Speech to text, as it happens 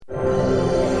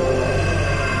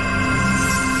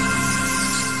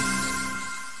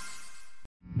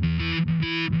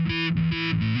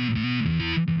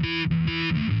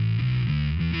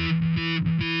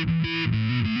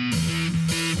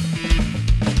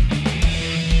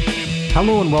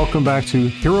Hello and welcome back to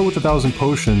Hero with a Thousand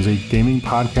Potions, a gaming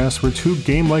podcast where two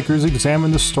game likers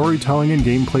examine the storytelling and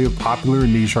gameplay of popular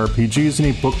niche RPGs in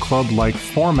a book club-like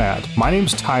format. My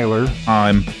name's Tyler.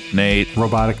 I'm Nate.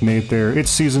 Robotic Nate there.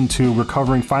 It's Season 2. We're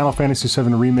covering Final Fantasy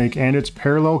VII Remake and its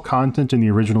parallel content in the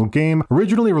original game,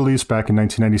 originally released back in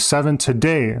 1997.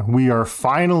 Today, we are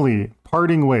finally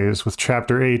parting ways with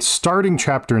Chapter 8, starting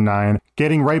Chapter 9,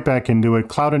 getting right back into it.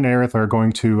 Cloud and Aerith are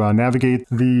going to navigate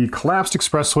the Collapsed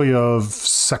Expressway of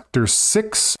Sector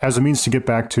 6 as a means to get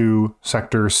back to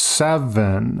Sector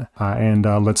 7.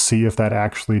 And let's see if that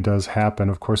actually does happen.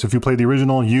 Of course, if you played the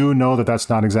original, you know that that's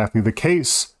not exactly the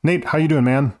case. Nate, how you doing,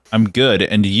 man? I'm good.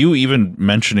 And you even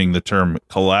mentioning the term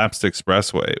Collapsed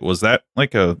Expressway, was that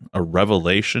like a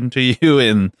revelation to you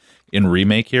in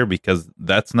Remake here? Because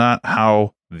that's not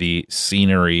how the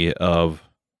scenery of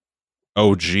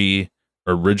OG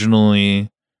originally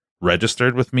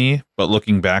registered with me, but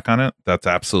looking back on it, that's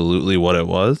absolutely what it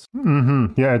was.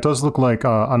 Mm-hmm. Yeah, it does look like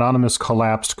anonymous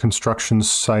collapsed construction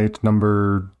site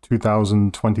number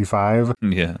 2025.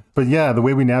 Yeah. But yeah, the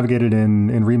way we navigated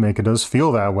in Remake, it does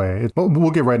feel that way.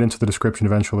 We'll get right into the description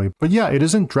eventually. But yeah, it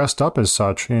isn't dressed up as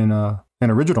such in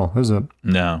original, is it?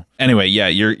 No. Anyway, yeah,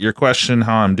 your question,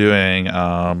 how I'm doing,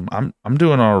 I'm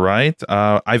doing all right.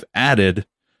 I've added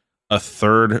a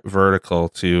third vertical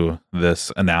to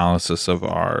this analysis of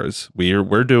ours.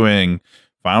 We're doing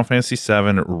Final Fantasy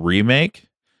VII Remake.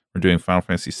 We're doing Final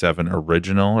Fantasy VII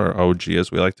Original, or OG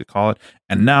as we like to call it.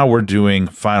 And now we're doing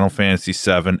Final Fantasy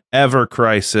VII Ever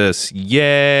Crisis.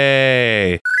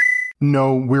 Yay!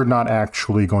 No, we're not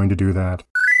actually going to do that.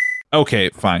 Okay,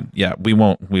 fine. Yeah, we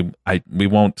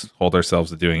won't hold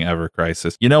ourselves to doing Ever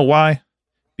Crisis. You know why?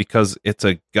 Because it's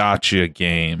a gotcha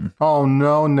game. Oh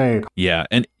no, Nate. Yeah,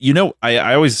 and you know,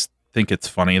 I always think it's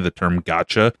funny, the term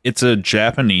gotcha. It's a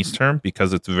Japanese term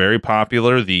because it's very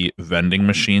popular. The vending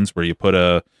machines where you put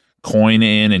a coin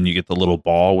in and you get the little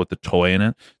ball with the toy in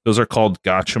it. Those are called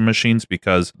gotcha machines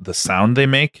because the sound they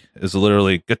make is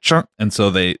literally gotcha, and so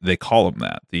they call them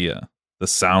that. The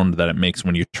sound that it makes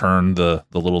when you turn the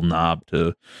little knob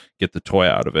to get the toy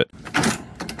out of it.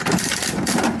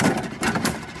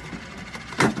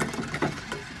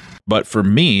 But for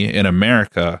me, in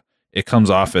America, it comes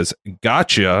off as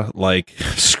gotcha, like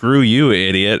screw you,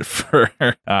 idiot, for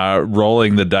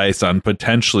rolling the dice on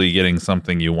potentially getting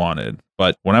something you wanted.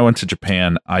 But when I went to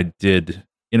Japan, I did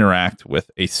interact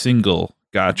with a single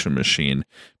gotcha machine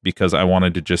because I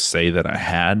wanted to just say that I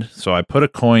had. So I put a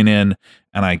coin in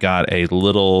and I got a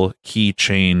little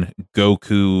keychain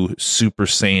Goku Super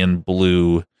Saiyan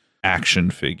Blue action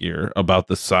figure about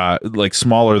the size, like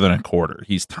smaller than a quarter.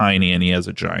 He's tiny and he has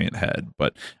a giant head,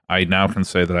 but I now can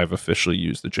say that I've officially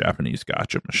used the Japanese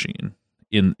gotcha machine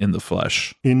in the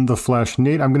flesh. In the flesh.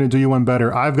 Nate, I'm going to do you one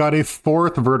better. I've got a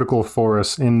fourth vertical for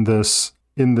us in this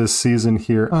season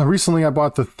here. Recently, I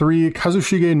bought the 3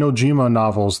 Kazushige Nojima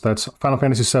novels. That's Final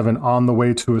Fantasy VII On the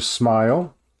Way to a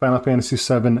Smile, Final Fantasy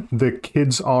VII The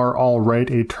Kids Are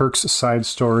Alright, a Turk's side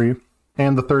story,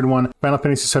 and the third one, Final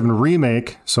Fantasy VII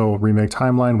Remake, so Remake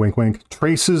Timeline, wink wink,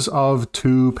 Traces of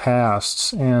Two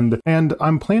Pasts. And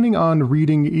I'm planning on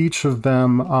reading each of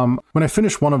them. When I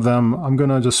finish one of them, I'm going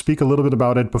to just speak a little bit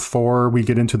about it before we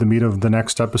get into the meat of the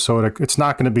next episode. It's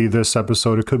not going to be this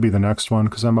episode, it could be the next one,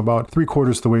 because I'm about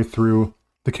 3/4 the way through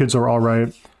The Kids Are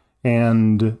Alright.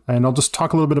 And I'll just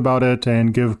talk a little bit about it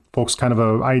and give folks kind of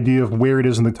an idea of where it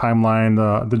is in the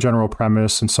timeline, the general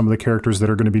premise, and some of the characters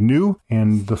that are going to be new,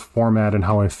 and the format and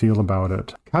how I feel about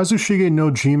it. Kazushige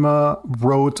Nojima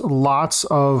wrote lots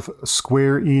of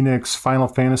Square Enix Final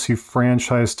Fantasy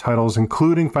franchise titles,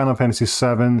 including Final Fantasy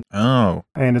VII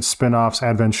and its spin-offs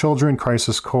Advent Children,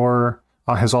 Crisis Core.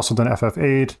 Has also done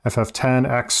FF8, FF10,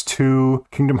 X2,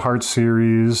 Kingdom Hearts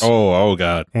series. Oh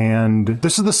God. And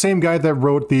this is the same guy that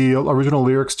wrote the original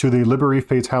lyrics to the Liberi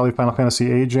Fatale Final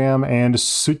Fantasy A-Jam and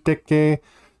Suteki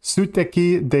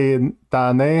de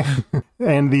Dane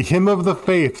and the Hymn of the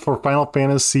Faith for Final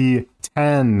Fantasy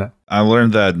X. I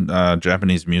learned that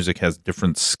Japanese music has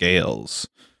different scales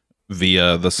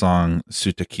via the song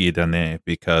Suteki Dane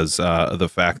because the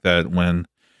fact that when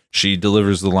she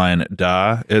delivers the line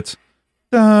da, it's da.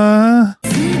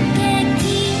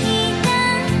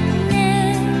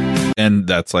 And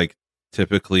that's like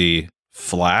typically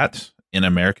flat in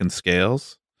American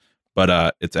scales,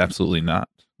 but it's absolutely not.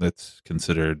 That's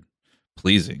considered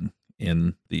pleasing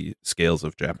in the scales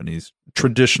of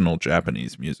traditional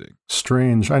Japanese music.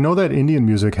 Strange. I know that Indian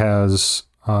music has,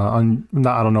 I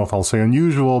don't know if I'll say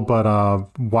unusual, but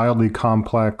wildly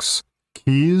complex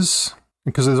keys.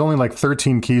 Because there's only like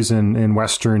 13 keys in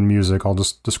Western music. I'll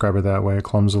just describe it that way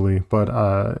clumsily. But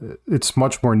it's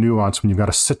much more nuanced when you've got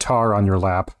a sitar on your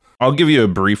lap. I'll give you a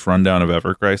brief rundown of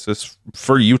Ever Crisis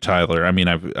for you, Tyler. I mean,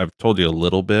 I've told you a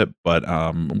little bit, but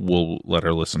we'll let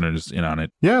our listeners in on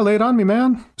it. Yeah, lay it on me,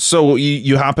 man. So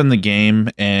you hop in the game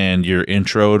and you're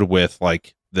introed with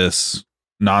like this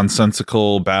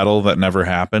nonsensical battle that never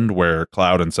happened, where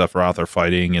Cloud and Sephiroth are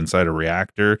fighting inside a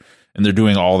reactor, and they're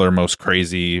doing all their most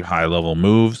crazy high level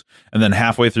moves. And then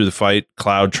halfway through the fight,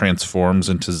 Cloud transforms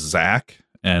into Zack,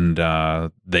 and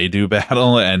they do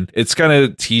battle, and it's kind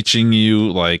of teaching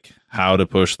you like how to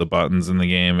push the buttons in the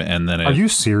game. And then Are you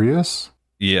serious?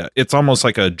 Yeah, it's almost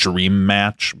like a dream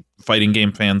match. Fighting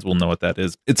game fans will know what that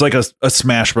is. It's like a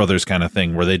Smash Brothers kind of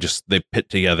thing where they pit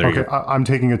together. Okay, I'm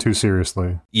taking it too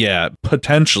seriously. Yeah,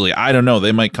 potentially. I don't know.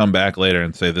 They might come back later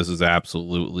and say this is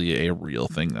absolutely a real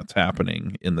thing that's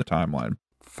happening in the timeline.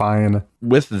 Fine.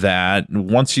 With that,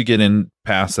 once you get in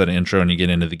past that intro and you get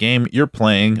into the game, you're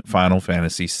playing Final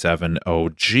Fantasy VII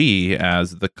OG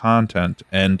as the content.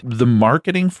 And the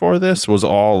marketing for this was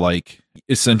all like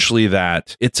essentially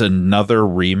that it's another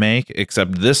remake,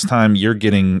 except this time you're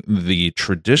getting the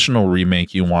traditional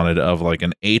remake you wanted of like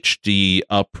an HD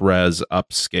up-res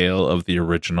upscale of the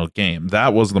original game.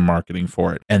 That was the marketing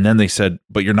for it. And then they said,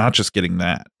 but you're not just getting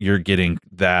that, you're getting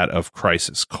that of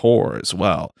Crisis Core as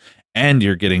well. And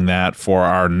you're getting that for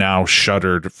our now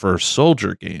shuttered First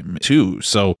Soldier game too.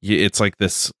 So it's like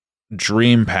this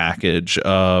dream package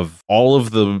of all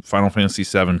of the Final Fantasy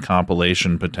VII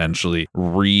compilation potentially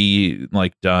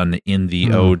done in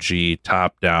the OG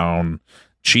top-down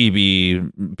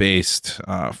chibi based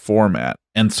format.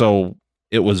 And so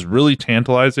it was really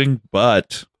tantalizing,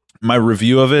 but my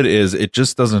review of it is it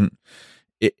just doesn't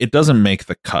make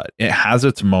the cut. It has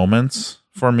its moments.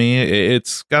 For me,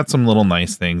 it's got some little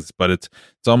nice things, but it's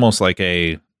almost like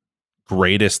a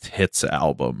greatest hits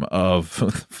album of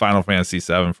Final Fantasy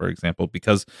VII, for example,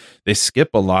 because they skip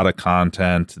a lot of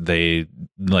content. They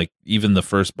like even the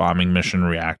first bombing mission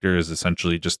reactor is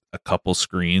essentially just a couple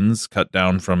screens cut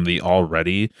down from the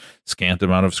already scant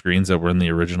amount of screens that were in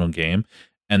the original game.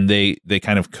 And they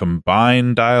kind of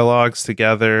combine dialogues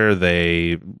together.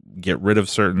 They get rid of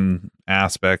certain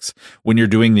aspects. When you're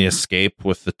doing the escape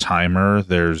with the timer,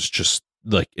 there's just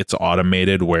like it's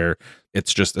automated where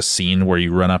it's just a scene where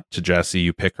you run up to Jessie,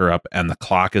 you pick her up, and the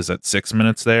clock is at 6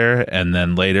 minutes there. And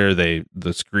then later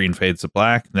the screen fades to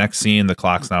black. Next scene, the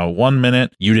clock's now 1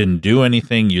 minute. You didn't do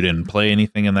anything. You didn't play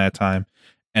anything in that time.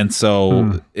 And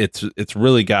so it's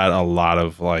really got a lot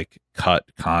of like cut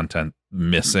content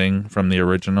missing from the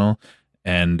original.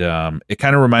 And it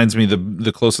kind of reminds me,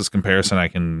 the closest comparison I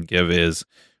can give is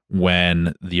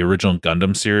when the original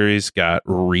Gundam series got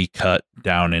recut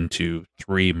down into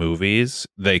 3 movies.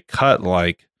 They cut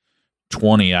like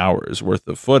 20 hours worth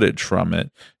of footage from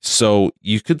it. So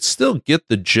you could still get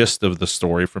the gist of the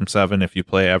story from 7 if you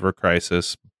play Ever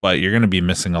Crisis, but you're going to be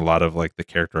missing a lot of like the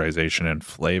characterization and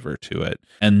flavor to it.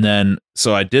 And then,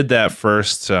 so I did that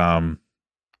first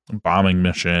bombing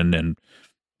mission and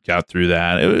got through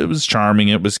that. It was charming.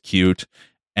 It was cute.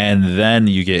 And then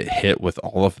you get hit with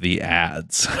all of the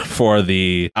ads for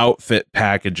the outfit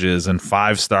packages and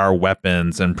 5-star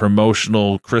weapons and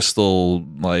promotional crystal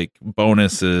like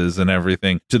bonuses and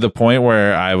everything, to the point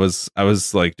where I was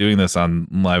like doing this on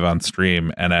live on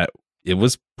stream, and it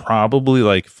was probably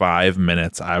like 5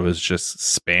 minutes. I was just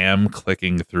spam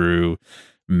clicking through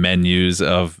menus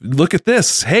of, look at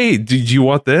this, hey, do you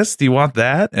want this, do you want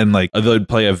that? And like they'd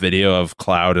play a video of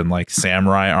Cloud in like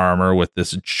samurai armor with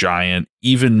this giant,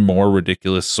 even more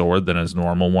ridiculous sword than his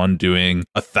normal one, doing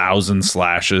 1,000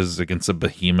 slashes against a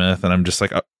behemoth. And I'm just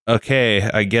like, okay,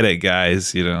 I get it,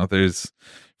 guys, you know, there's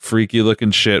freaky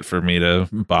looking shit for me to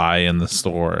buy in the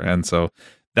store. And so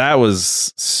that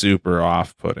was super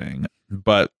off-putting.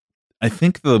 But I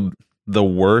think the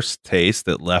worst taste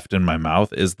it left in my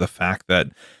mouth is the fact that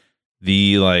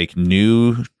the like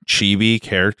new chibi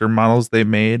character models they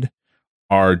made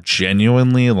are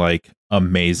genuinely like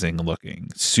amazing looking,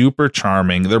 super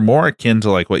charming. They're more akin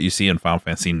to like what you see in Final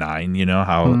Fantasy IX, you know,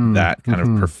 how that kind of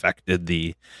perfected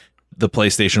the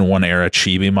PlayStation 1 era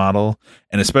chibi model.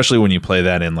 And especially when you play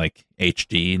that in like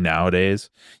HD nowadays,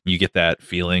 you get that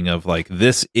feeling of like,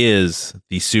 this is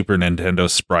the Super Nintendo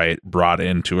sprite brought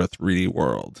into a 3D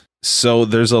world. So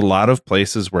there's a lot of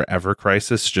places where Ever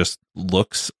Crisis just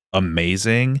looks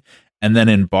amazing. And then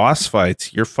in boss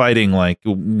fights, you're fighting like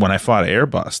when I fought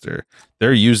Airbuster,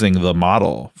 they're using the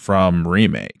model from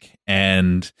Remake.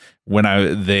 And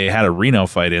when they had a Reno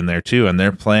fight in there too, and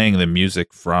they're playing the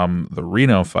music from the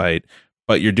Reno fight,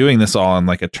 but you're doing this all on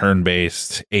like a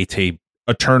turn-based ATB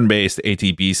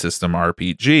system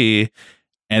RPG,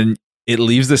 and it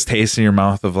leaves this taste in your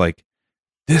mouth of like,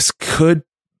 this could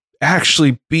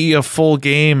actually be a full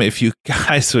game if you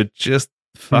guys would just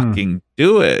fucking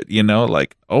do it.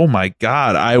 Like, oh my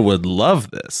God, I would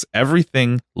love this.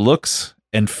 Everything looks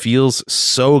and feels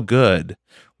so good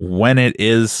when it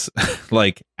is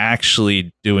like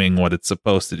actually doing what it's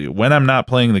supposed to do. When I'm not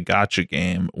playing the gacha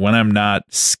game, when I'm not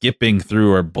skipping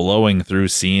through or blowing through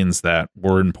scenes that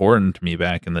were important to me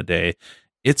back in the day,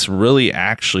 it's really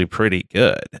actually pretty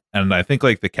good. And I think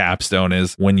like the capstone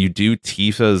is when you do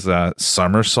Tifa's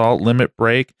somersault limit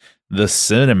break, the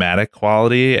cinematic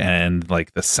quality and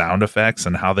like the sound effects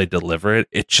and how they deliver it,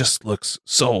 it just looks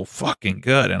so fucking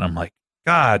good. And I'm like,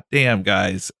 God damn,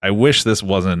 guys, I wish this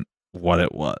wasn't what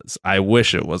it was. I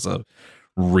wish it was a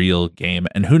real game.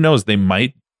 And who knows, they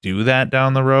might do that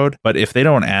down the road. But if they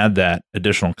don't add that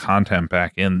additional content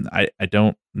back in, I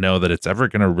don't know that it's ever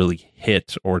going to really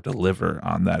hit or deliver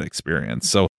on that experience.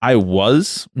 So I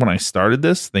was, when I started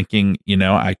this, thinking,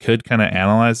 I could kind of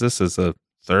analyze this as a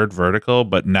third vertical.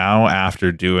 But now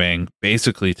after doing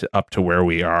basically up to where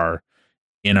we are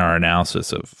in our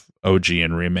analysis of OG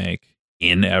and Remake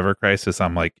in Ever Crisis,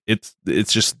 I'm like, it's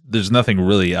just, there's nothing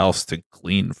really else to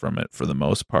glean from it for the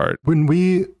most part. When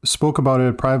we spoke about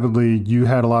it privately, you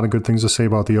had a lot of good things to say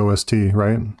about the OST,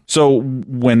 right? So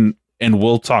and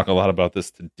we'll talk a lot about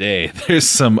this today, there's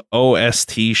some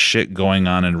OST shit going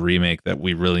on in Remake that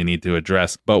we really need to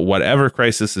address. But what Ever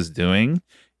Crisis is doing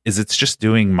is it's just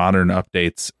doing modern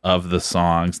updates of the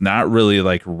songs, not really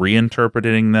like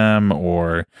reinterpreting them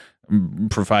or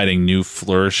providing new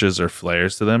flourishes or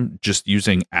flares to them, just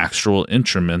using actual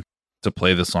instruments to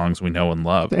play the songs we know and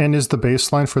love. And is the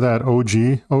bass line for that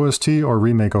OG OST or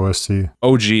Remake OST?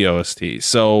 OG OST.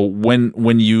 So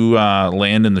when you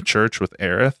land in the church with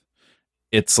Aerith,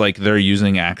 it's like they're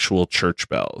using actual church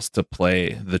bells to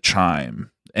play the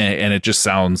chime. And it just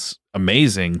sounds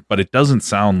amazing, but it doesn't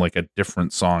sound like a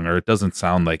different song, or it doesn't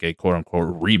sound like a quote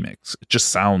unquote remix. It just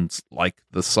sounds like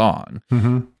the song,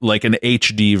 like an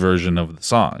HD version of the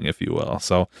song, if you will.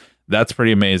 So that's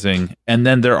pretty amazing. And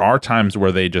then there are times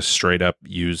where they just straight up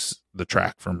use the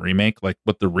track from Remake. Like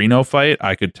with the Reno fight,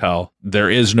 I could tell there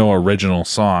is no original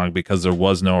song because there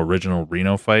was no original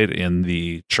Reno fight in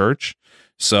the church.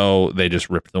 So they just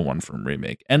ripped the one from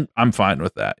Remake, and I'm fine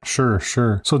with that. Sure.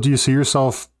 So do you see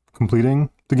yourself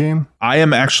completing the game? I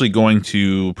am actually going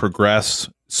to progress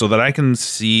so that I can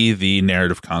see the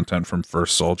narrative content from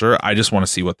First Soldier. I just want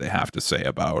to see what they have to say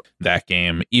about that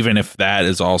game, even if that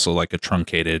is also like a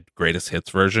truncated greatest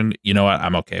hits version. You know what?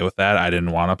 I'm okay with that. I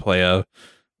didn't want to play a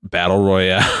battle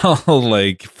royale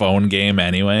like phone game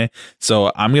anyway,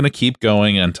 so I'm gonna keep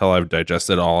going until I've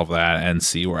digested all of that and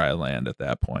see where I land at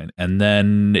that point. And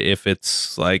then if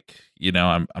it's like,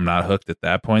 I'm not hooked at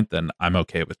that point, then I'm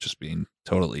okay with just being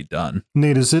totally done.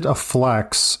 Nate, is it a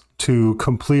flex to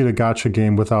complete a gacha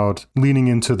game without leaning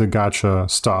into the gacha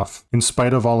stuff, in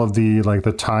spite of all of the like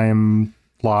the time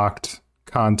locked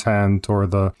content or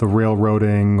the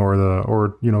railroading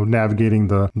or navigating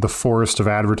the forest of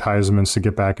advertisements to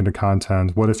get back into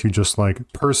content? What if you just like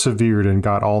persevered and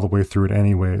got all the way through it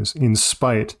anyways, in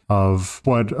spite of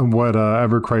what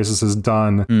Ever Crisis has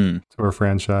done to our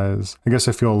franchise? I guess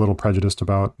I feel a little prejudiced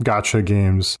about gacha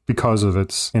games because of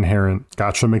its inherent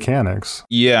gacha mechanics.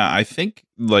 Yeah, I think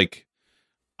like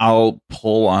I'll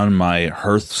pull on my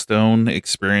Hearthstone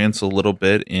experience a little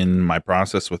bit. In my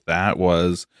process with that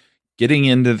was getting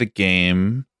into the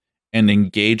game and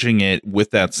engaging it with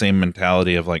that same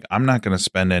mentality of like, I'm not going to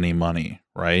spend any money,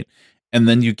 right? And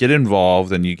then you get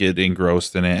involved and you get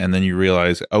engrossed in it, and then you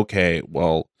realize, okay,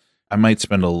 well, I might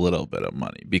spend a little bit of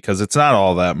money because it's not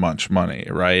all that much money,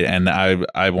 right? And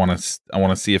I want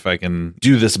to see if I can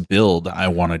do this build I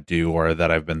want to do or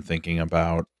that I've been thinking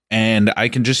about. And I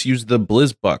can just use the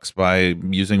Blizz bucks by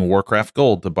using Warcraft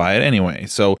Gold to buy it anyway.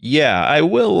 So yeah, I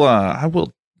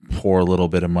will pour a little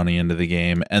bit of money into the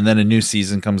game, and then a new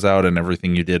season comes out and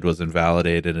everything you did was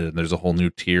invalidated and there's a whole new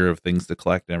tier of things to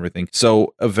collect and everything.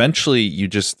 So eventually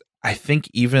I think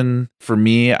even for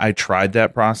me, I tried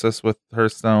that process with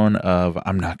Hearthstone of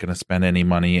I'm not going to spend any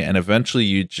money, and eventually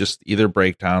you just either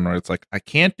break down or it's like I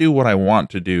can't do what I want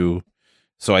to do,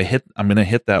 so I'm going to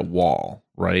hit that wall,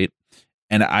 right?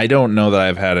 And I don't know that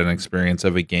I've had an experience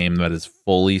of a game that is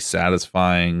fully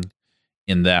satisfying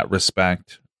in that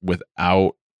respect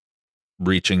without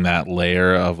reaching that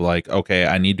layer of like, okay,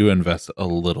 I need to invest a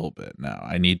little bit now.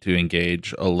 I need to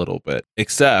engage a little bit.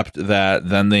 Except that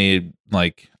then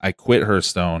I quit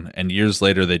Hearthstone, and years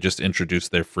later they just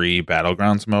introduced their free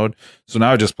Battlegrounds mode. So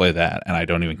now I just play that, and I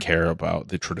don't even care about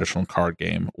the traditional card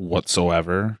game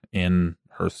whatsoever in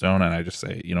Hearthstone. And I just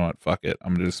say, you know what, fuck it.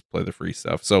 I'm gonna just play the free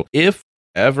stuff. So if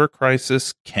Ever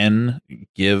Crisis can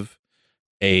give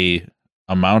a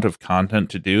amount of content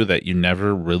to do that you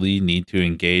never really need to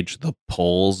engage the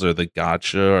polls or the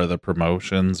gacha or the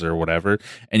promotions or whatever,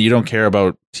 and you don't care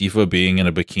about Tifa being in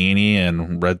a bikini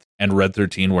and Red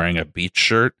 13 wearing a beach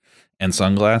shirt and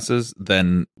sunglasses,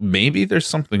 then maybe there's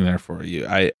something there for you.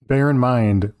 Bear in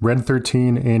mind, Red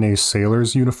 13 in a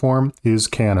sailor's uniform is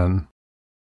canon.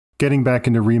 Getting back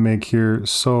into Remake here,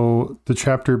 so the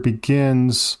chapter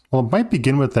begins, well, it might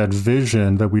begin with that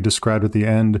vision that we described at the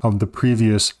end of the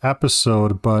previous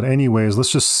episode, but anyways,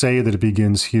 let's just say that it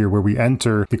begins here where we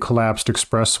enter the Collapsed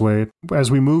Expressway.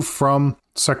 As we move from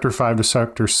Sector 5 to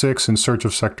Sector 6 in search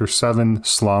of Sector 7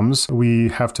 slums, we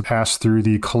have to pass through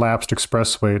the Collapsed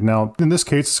Expressway. Now, in this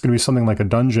case, it's going to be something like a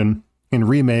dungeon in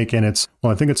Remake, and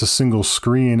I think it's a single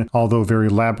screen, although very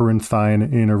labyrinthine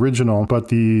in original. But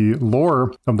the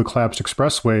lore of the Collapsed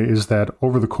Expressway is that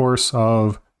over the course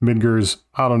of Midgar's,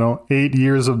 8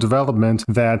 years of development,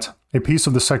 that a piece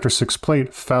of the Sector 6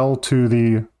 plate fell to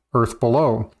the Earth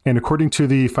below. And according to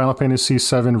the Final Fantasy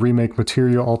VII Remake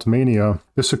Materia Ultimania,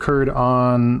 this occurred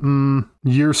on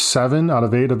year 7 out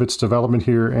of 8 of its development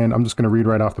here, and I'm just going to read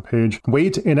right off the page.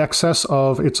 Weight in excess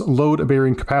of its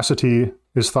load-bearing capacity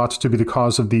is thought to be the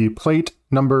cause of the plate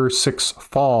number 6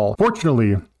 fall.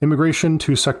 Fortunately, immigration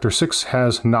to Sector 6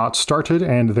 has not started,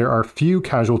 and there are few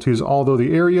casualties, although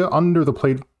the area under the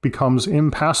plate becomes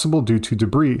impassable due to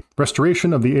debris.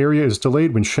 Restoration of the area is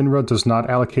delayed when Shinra does not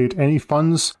allocate any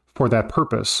funds for that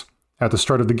purpose. At the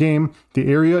start of the game, the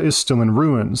area is still in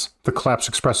ruins, the Collapsed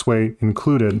Expressway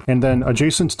included. And then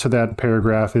adjacent to that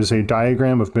paragraph is a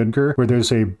diagram of Midgar where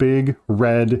there's a big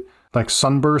red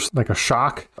sunburst, like a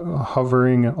shock,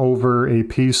 hovering over a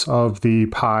piece of the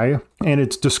pie. And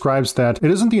it describes that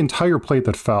it isn't the entire plate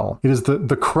that fell. It is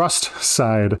the crust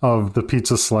side of the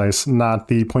pizza slice, not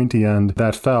the pointy end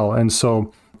that fell. And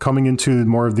so coming into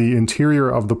more of the interior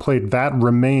of the plate, that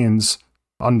remains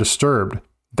undisturbed.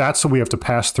 That's what we have to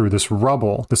pass through, this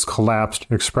rubble, this collapsed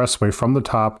expressway from the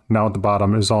top. Now at the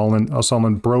bottom is all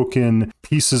in broken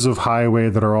pieces of highway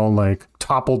that are all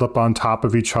toppled up on top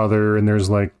of each other. And there's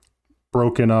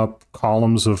broken up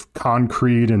columns of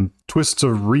concrete and twists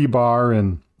of rebar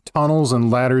and tunnels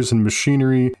and ladders and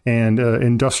machinery and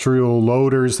industrial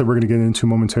loaders that we're going to get into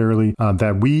momentarily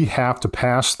that we have to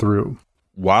pass through.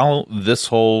 While this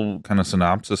whole kind of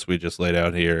synopsis we just laid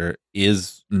out here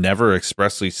is never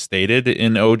expressly stated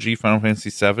in OG Final Fantasy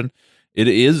VII, it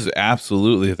is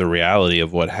absolutely the reality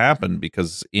of what happened,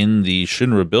 because in the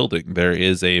Shinra building, there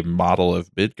is a model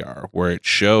of Midgar where it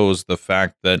shows the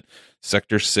fact that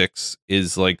Sector 6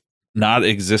 is not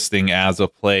existing as a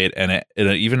plate, and it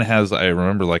even has, I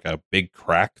remember, a big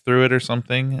crack through it or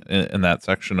something in that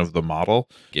section of the model,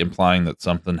 implying that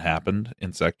something happened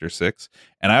in Sector 6.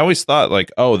 And I always thought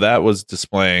that was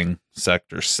displaying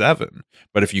Sector 7,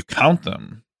 but if you count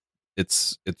them,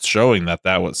 it's showing that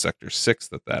was Sector 6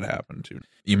 that happened to.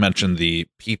 You mentioned the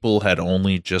people had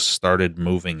only just started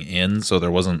moving in, so there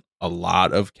wasn't a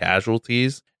lot of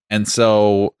casualties. And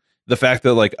so the fact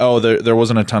that there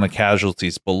wasn't a ton of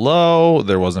casualties below,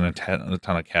 there wasn't a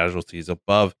ton of casualties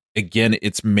above, again,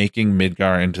 it's making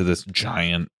Midgar into this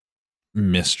giant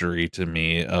mystery to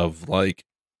me of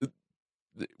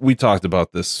we talked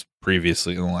about this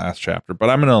previously in the last chapter,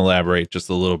 but I'm going to elaborate just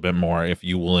a little bit more if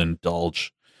you will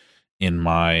indulge in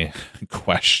my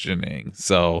questioning.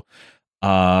 So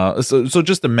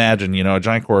just imagine, a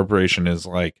giant corporation is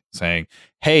saying,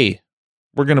 hey,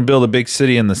 we're going to build a big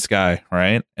city in the sky,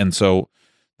 right? And so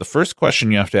the first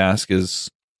question you have to ask is,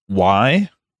 why?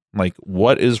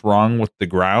 What is wrong with the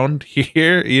ground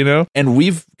here, And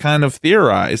we've kind of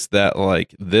theorized that,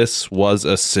 this was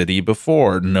a city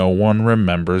before. No one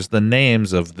remembers the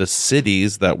names of the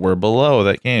cities that were below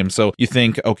that game. So you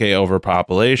think, okay,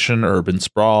 overpopulation, urban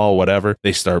sprawl, whatever,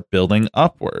 they start building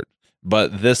upward.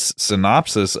 But this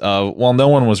synopsis of, no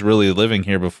one was really living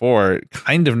here before,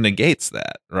 kind of negates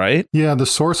that, right? Yeah, the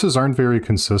sources aren't very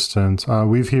consistent.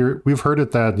 We've heard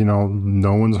it that,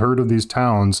 no one's heard of these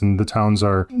towns, and the towns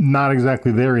are not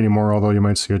exactly there anymore, although you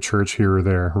might see a church here or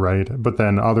there, right? But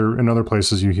then in other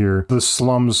places you hear the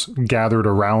slums gathered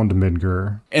around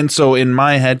Midgar. And so in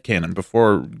my headcanon,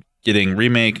 before getting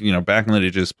Remake, back in the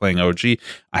day just playing OG,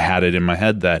 I had it in my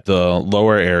head that the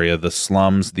lower area, the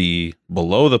slums, the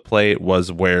below the plate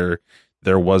was where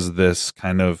there was this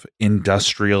kind of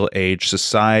industrial age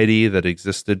society that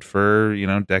existed for,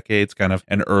 decades, kind of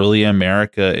an early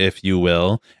America, if you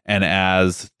will. And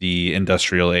as the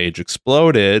industrial age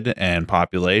exploded and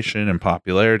population and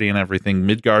popularity and everything,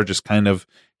 Midgar just kind of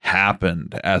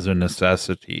happened as a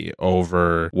necessity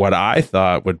over what I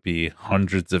thought would be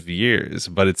hundreds of years.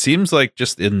 But it seems like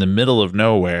just in the middle of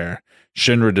nowhere,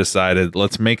 Shinra decided,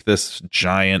 let's make this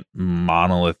giant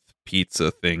monolith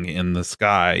pizza thing in the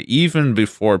sky even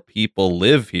before people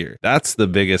live here. That's the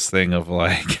biggest thing of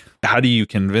like, how do you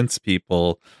convince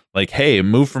people like, hey,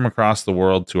 move from across the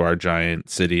world to our giant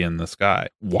city in the sky?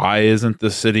 Why isn't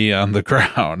the city on the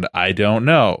ground? I don't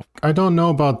know. I don't know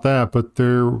about that, but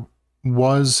there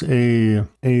was a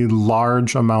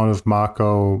large amount of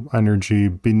Mako energy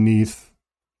beneath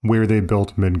where they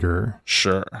built Midgar.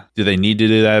 Sure. Do they need to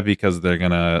do that because they're going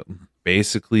to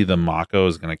basically the Mako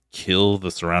is going to kill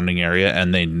the surrounding area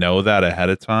and they know that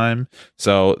ahead of time?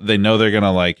 So they know they're going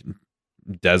to like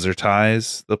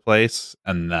desertize the place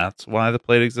and that's why the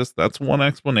plate exists. That's one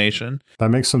explanation. That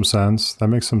makes some sense.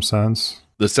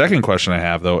 The second question I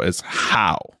have though is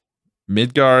how?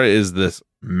 Midgar is this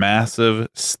massive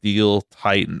steel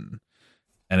titan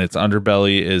and its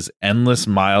underbelly is endless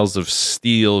miles of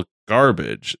steel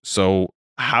garbage. So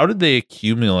how did they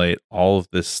accumulate all of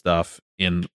this stuff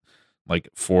in like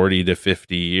 40 to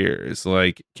 50 years?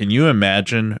 Like, can you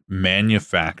imagine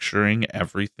manufacturing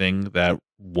everything that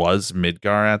was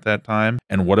Midgar at that time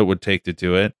and what it would take to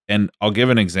do it? And I'll give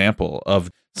an example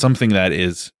of something that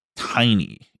is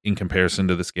tiny in comparison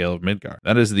to the scale of Midgar.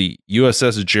 That is the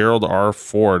USS Gerald R.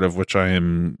 Ford, of which I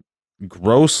am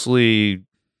grossly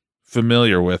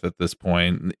familiar with at this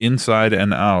point, inside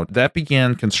and out. That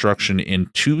began construction in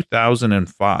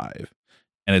 2005,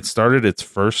 and it started its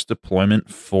first deployment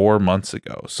 4 months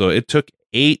ago. So it took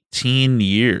 18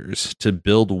 years to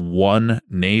build one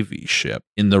Navy ship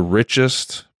in the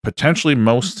richest, potentially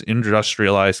most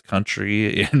industrialized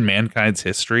country in mankind's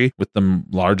history with the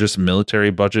largest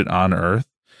military budget on Earth.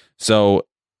 So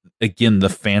again, the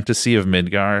fantasy of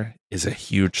Midgar is a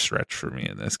huge stretch for me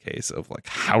in this case of like,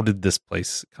 how did this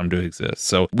place come to exist?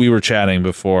 So we were chatting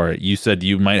before. You said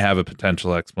you might have a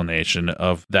potential explanation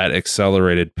of that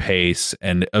accelerated pace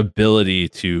and ability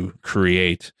to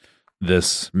create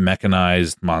this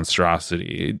mechanized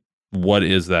monstrosity. What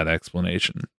is that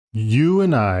explanation? You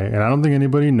and I don't think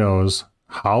anybody knows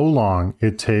how long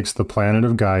it takes the planet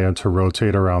of Gaia to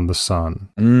rotate around the sun.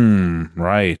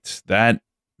 Right. That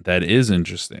is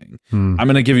interesting. I'm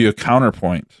going to give you a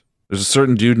counterpoint. There's a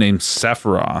certain dude named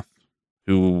Sephiroth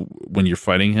who, when you're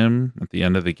fighting him at the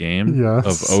end of the game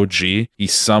of OG, he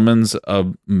summons a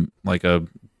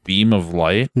beam of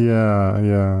light.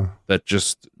 Yeah. That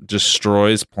just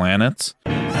destroys planets.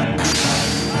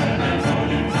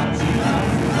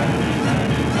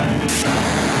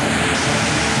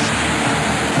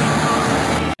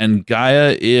 And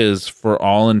Gaia is, for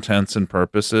all intents and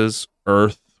purposes,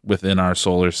 Earth within our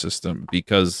solar system,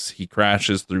 because he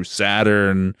crashes through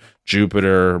Saturn,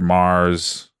 Jupiter,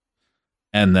 Mars,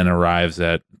 and then arrives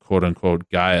at quote unquote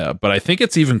Gaia. But I think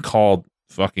it's even called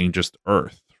fucking just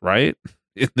Earth, right?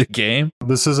 In the game.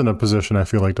 This isn't a position I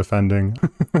feel like defending.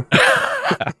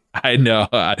 I know.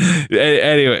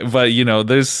 Anyway, but you know,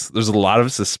 there's a lot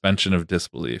of suspension of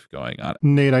disbelief going on.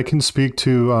 Nate, I can speak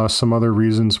to some other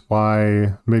reasons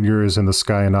why Midgar is in the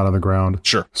sky and not on the ground.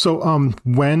 Sure. So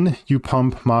when you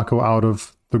pump Mako out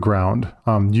of the ground,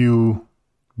 you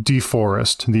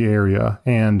deforest the area,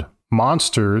 and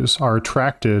monsters are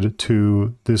attracted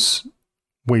to this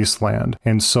wasteland.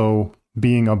 And so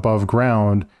being above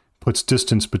ground puts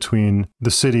distance between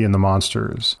the city and the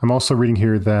monsters. I'm also reading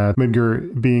here that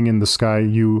Midgar being in the sky,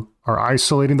 you are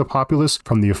isolating the populace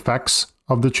from the effects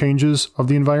of the changes of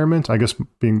the environment. I guess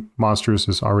being monsters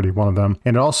is already one of them.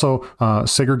 And also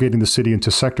segregating the city into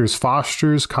sectors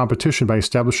fosters competition by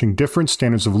establishing different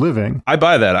standards of living. I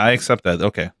buy that. I accept that.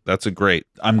 Okay, that's a great.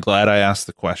 I'm glad I asked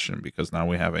the question because now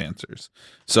we have answers.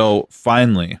 So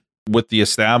finally, with the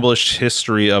established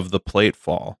history of the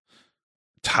platefall,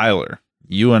 Tyler,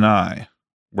 you and I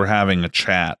were having a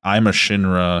chat. I'm a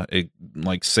Shinra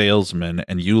salesman,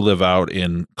 and you live out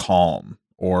in Calm,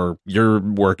 or you're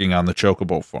working on the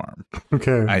Chocobo farm.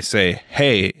 Okay. I say,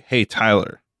 hey,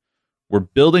 Tyler, we're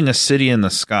building a city in the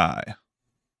sky.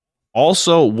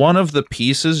 Also, one of the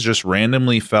pieces just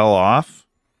randomly fell off.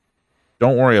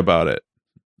 Don't worry about it.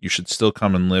 You should still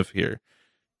come and live here.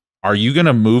 Are you going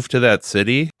to move to that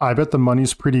city? I bet the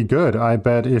money's pretty good. I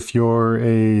bet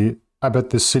I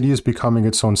bet the city is becoming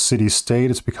its own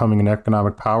city-state. It's becoming an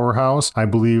economic powerhouse. I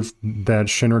believe that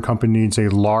Shinra Company needs a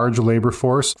large labor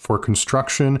force for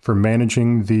construction, for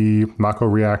managing the Mako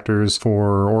reactors,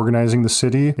 for organizing the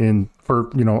city, and for,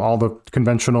 all the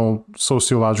conventional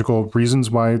sociological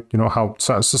reasons why, how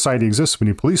society exists. We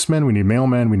need policemen, we need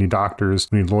mailmen, we need doctors,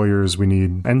 we need lawyers, we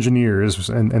need engineers,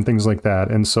 and things like that.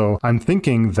 And so I'm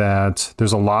thinking that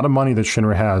there's a lot of money that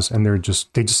Shinra has, and they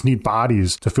just need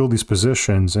bodies to fill these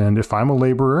positions. And if I'm a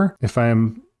laborer, if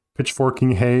I'm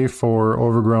pitchforking hay for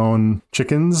overgrown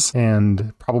chickens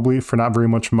and probably for not very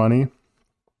much money,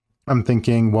 I'm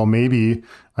thinking, well, maybe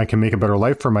I can make a better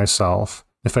life for myself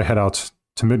if I head out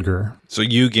to Midgar. So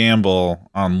you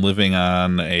gamble on living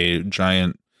on a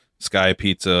giant sky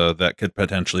pizza that could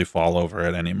potentially fall over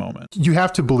at any moment. You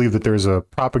have to believe that there's a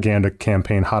propaganda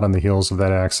campaign hot on the heels of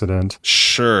that accident.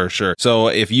 Sure. So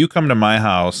if you come to my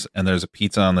house and there's a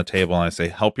pizza on the table and I say,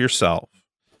 help yourself,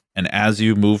 and as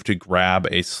you move to grab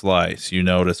a slice, you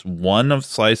notice one of the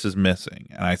slice is missing.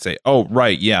 And I say, oh,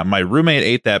 right, yeah, my roommate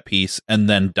ate that piece and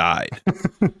then died.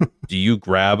 Do you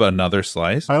grab another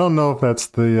slice? I don't know if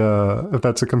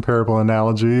that's a comparable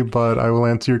analogy, but I will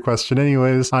answer your question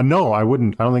anyways. No, I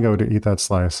wouldn't. I don't think I would eat that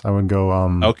slice. I would go,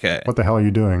 okay. What the hell are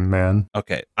you doing, man?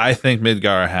 Okay. I think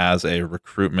Midgar has a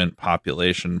recruitment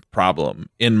population problem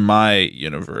in my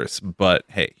universe, but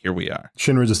hey, here we are.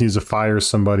 Shinra just needs to fire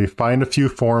somebody, find a few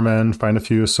foremen, find a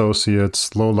few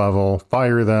associates, low level,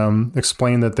 fire them,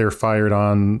 explain that they're fired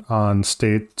on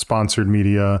state-sponsored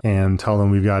media, and tell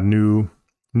them we've got new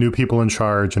people in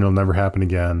charge and it'll never happen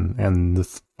again. And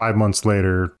 5 months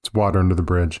later, it's water under the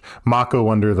bridge. Mako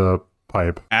under the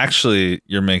pipe. Actually,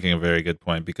 you're making a very good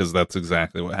point because that's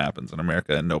exactly what happens in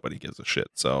America and nobody gives a shit.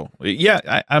 So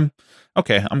yeah, I'm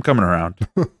okay. I'm coming around.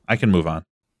 I can move on.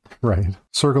 Right.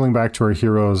 Circling back to our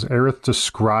heroes, Aerith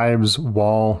describes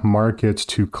Wall Market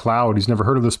to Cloud. He's never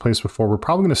heard of this place before. We're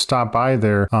probably going to stop by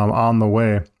there on the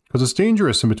way because it's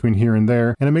dangerous in between here and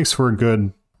there, and it makes for a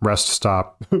good rest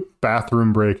stop,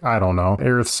 bathroom break, I don't know.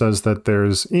 Aerith says that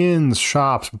there's inns,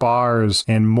 shops, bars,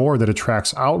 and more that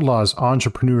attracts outlaws,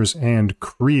 entrepreneurs, and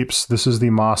creeps. This is the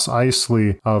Mos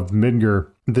Eisley of Midgar.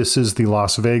 This is the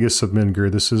Las Vegas of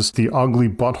Midgar. This is the ugly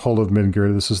butthole of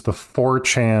Midgar. This is the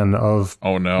 4chan of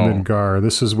Midgar.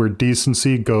 This is where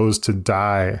decency goes to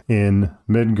die in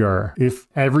Midgar. If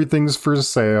everything's for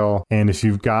sale, and if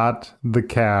you've got the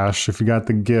cash, if you got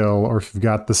the gil, or if you've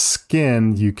got the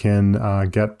skin, you can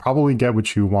probably get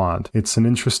what you want. It's an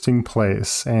interesting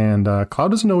place, and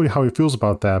Cloud doesn't know how he feels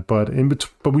about that, but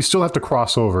we still have to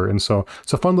cross over, and so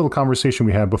it's a fun little conversation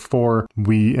we had before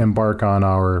we embark on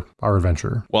our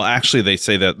adventure. Well, actually, they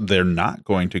say that they're not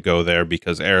going to go there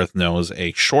because Aerith knows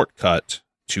a shortcut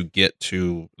to get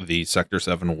to the Sector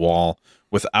 7 wall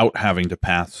without having to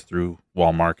pass through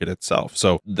Wall Market itself.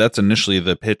 So that's initially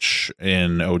the pitch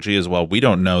in OG as well. We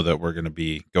don't know that we're going to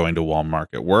be going to Wall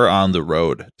Market. We're on the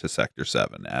road to Sector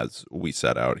 7 as we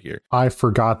set out here. I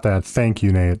forgot that. Thank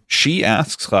you, Nate. She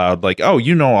asks Cloud, like, oh,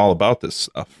 you know all about this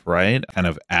stuff, right? Kind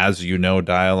of as you know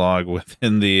dialogue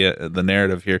within the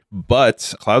narrative here.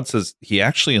 But Cloud says he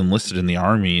actually enlisted in the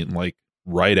army like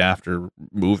right after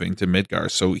moving to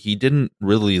Midgar. So he didn't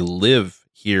really live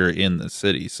here in the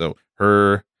city. So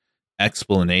her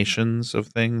explanations of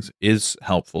things is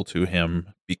helpful to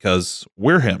him because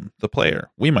we're him, the player.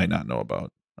 We might not know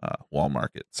about Wall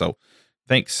Market. So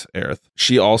thanks, Aerith.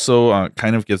 She also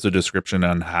kind of gives a description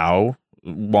on how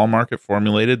Wall Market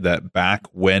formulated that back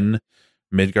when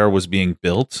Midgar was being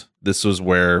built. This was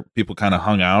where people kind of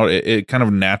hung out. It kind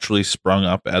of naturally sprung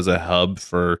up as a hub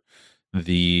for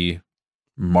the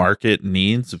market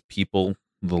needs of people,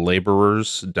 the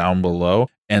laborers down below.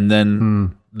 And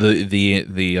then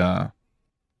the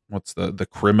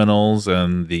criminals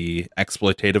and the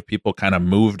exploitative people kind of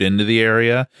moved into the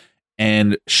area,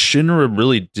 and Shinra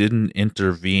really didn't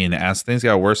intervene. As things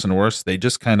got worse and worse, they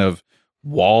just kind of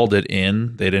walled it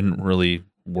in. They didn't really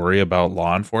worry about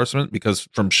law enforcement because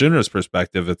from Shinra's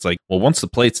perspective, it's like, well, once the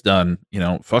plate's done,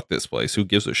 fuck this place. Who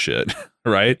gives a shit,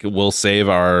 right? We'll save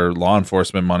our law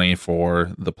enforcement money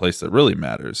for the place that really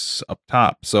matters up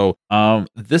top. So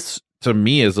this to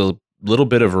me is a little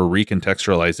bit of a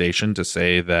recontextualization to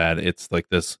say that it's like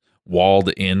this walled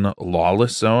in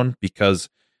lawless zone, because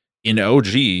in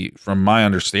OG, from my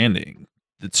understanding,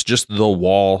 it's just the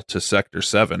wall to Sector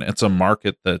 7. It's a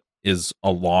market that is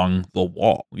along the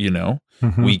wall,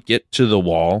 Mm-hmm. We get to the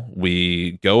wall,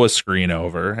 we go a screen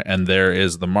over, and there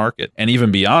is the market. And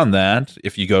even beyond that,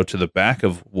 if you go to the back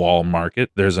of Wall Market,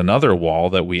 there's another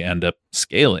wall that we end up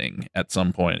scaling at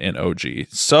some point in OG.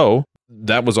 So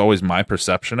that was always my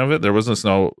perception of it. There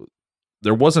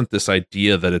wasn't this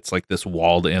idea that it's like this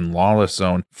walled in lawless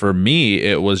zone. For me,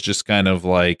 it was just kind of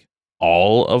like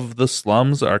all of the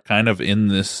slums are kind of in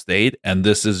this state, and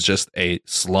this is just a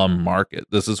slum market.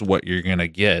 This is what you're going to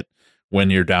get when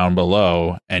you're down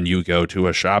below and you go to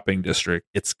a shopping district.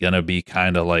 It's going to be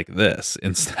kind of like this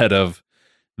instead of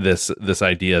this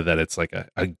idea that it's like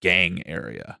a gang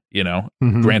area,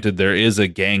 Mm-hmm. Granted, there is a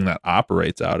gang that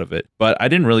operates out of it, but I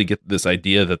didn't really get this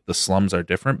idea that the slums are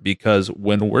different, because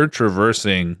when we're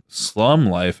traversing slum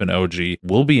life in OG,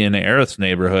 we'll be in Aerith's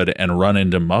neighborhood and run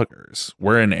into muggers.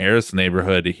 We're in Aerith's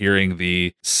neighborhood hearing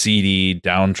the seedy,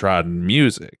 downtrodden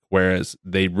music, whereas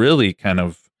they really kind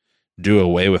of do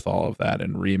away with all of that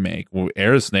in Remake.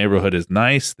 Aerith's neighborhood is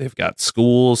nice. They've got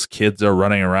schools. Kids are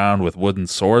running around with wooden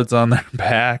swords on their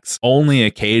backs, only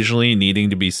occasionally needing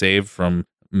to be saved from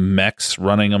mechs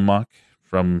running amok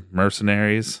from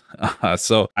mercenaries.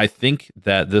 So I think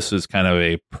that this is kind of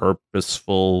a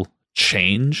purposeful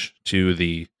change to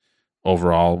the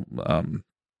overall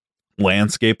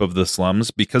landscape of the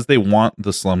slums, because they want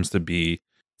the slums to be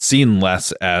seen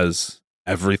less as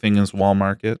everything is wall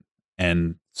market.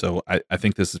 And so I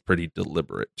think this is pretty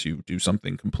deliberate to do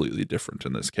something completely different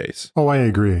in this case. Oh, I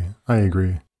agree.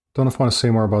 Don't know if I want to say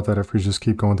more about that if we just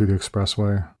keep going through the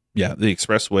expressway. Yeah, the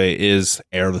expressway is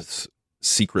Aerith's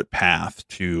secret path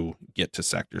to get to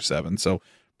Sector 7. So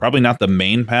probably not the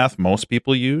main path most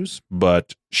people use,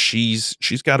 but she's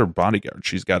got her bodyguard.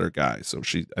 She's got her guy. So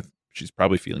she's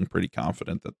probably feeling pretty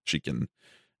confident that she can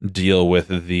deal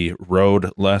with the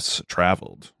road less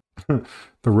traveled.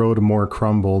 The road more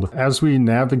crumbled. As we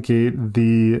navigate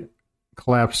the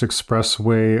Collapsed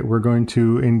Expressway, we're going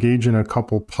to engage in a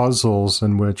couple puzzles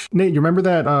in which, Nate, you remember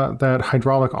that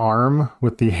hydraulic arm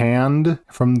with the hand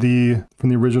from the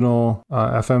original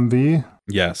FMV?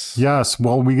 Yes. Yes.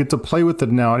 Well, we get to play with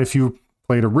it now. If you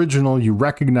played original, you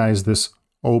recognize this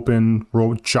open,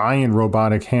 giant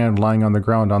robotic hand lying on the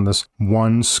ground on this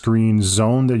one screen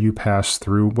zone that you pass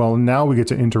through. Well, now we get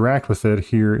to interact with it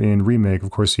here in Remake. Of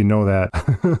course, you know that.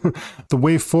 The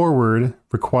way forward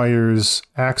requires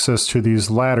access to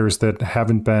these ladders that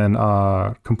haven't been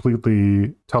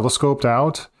completely telescoped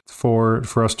out for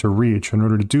us to reach. In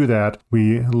order to do that,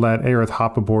 we let Aerith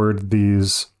hop aboard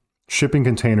these shipping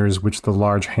containers, which the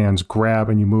large hands grab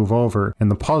and you move over. And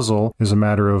the puzzle is a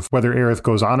matter of whether Aerith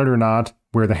goes on it or not,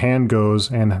 where the hand goes,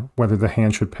 and whether the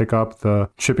hand should pick up the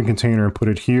shipping container and put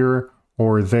it here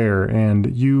or there.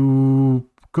 And you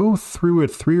go through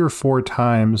it 3 or 4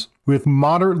 times with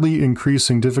moderately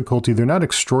increasing difficulty. They're not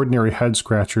extraordinary head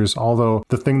scratchers, although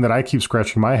the thing that I keep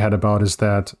scratching my head about is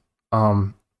that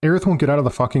Aerith won't get out of the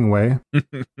fucking way.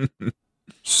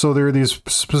 So there are these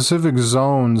specific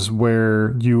zones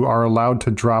where you are allowed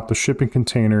to drop the shipping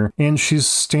container, and she's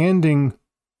standing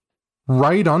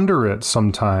right under it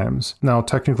sometimes. Now,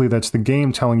 technically, that's the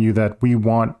game telling you that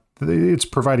it's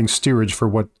providing steerage for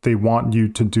what they want you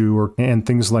to do and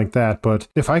things like that. But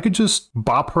if I could just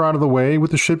bop her out of the way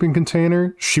with the shipping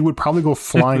container, she would probably go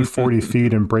flying 40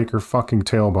 feet and break her fucking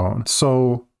tailbone.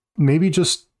 So maybe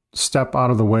just step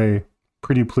out of the way,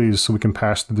 pretty please, so we can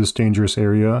pass through this dangerous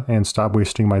area and stop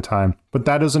wasting my time. But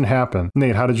that doesn't happen.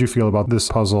 Nate, how did you feel about this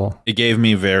puzzle? It gave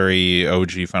me very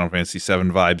OG Final Fantasy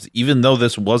VII vibes, even though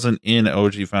this wasn't in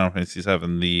OG Final Fantasy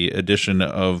VII. The addition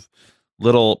of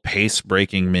little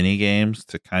pace-breaking mini games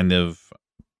to kind of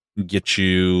get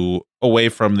you away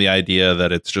from the idea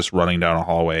that it's just running down a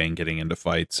hallway and getting into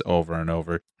fights over and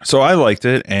over. So I liked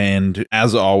it, and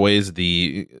as always,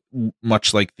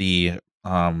 much like the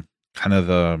kind of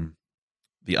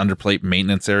the underplate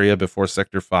maintenance area before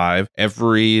Sector 5,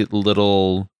 every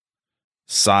little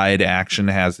side action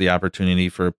has the opportunity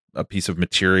for a piece of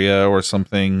materia or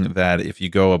something that if you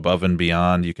go above and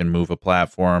beyond, you can move a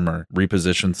platform or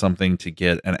reposition something to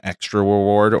get an extra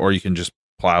reward, or you can just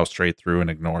plow straight through and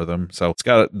ignore them. So it's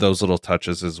got those little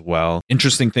touches as well.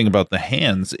 Interesting thing about the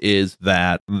hands is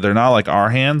that they're not like our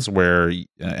hands where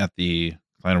at the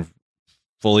kind of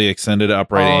fully extended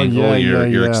upright angle,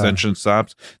 your extension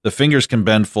stops. The fingers can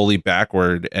bend fully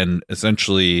backward and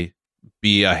essentially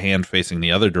be a hand facing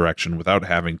the other direction without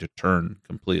having to turn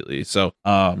completely. So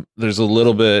there's a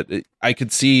little bit, I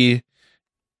could see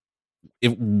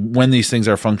when these things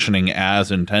are functioning as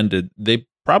intended, they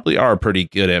probably are pretty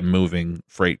good at moving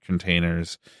freight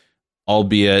containers,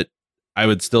 albeit I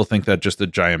would still think that just a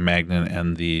giant magnet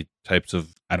and the types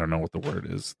of, I don't know what the word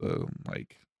is, the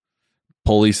like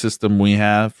pulley system we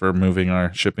have for moving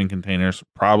our shipping containers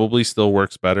probably still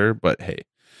works better. But hey,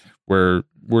 we're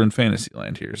in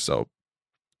Fantasyland here, so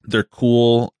they're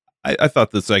cool. I thought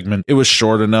the segment, it was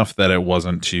short enough that it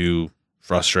wasn't too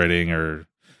frustrating or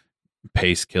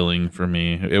pace killing for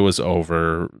me. It was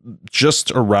over just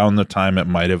around the time it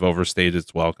might have overstayed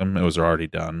its welcome. It was already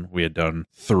done. We had done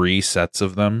 3 sets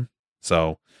of them,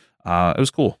 so it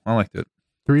was cool. I liked it.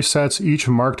 3 sets, each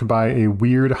marked by a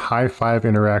weird high-five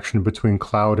interaction between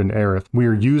Cloud and Aerith. We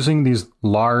are using these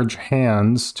large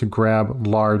hands to grab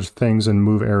large things and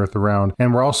move Aerith around.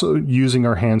 And we're also using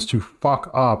our hands to fuck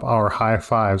up our high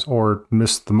fives or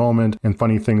miss the moment and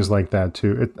funny things like that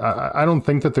too. I don't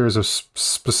think that there's a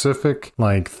specific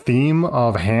theme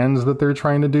of hands that they're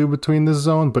trying to do between this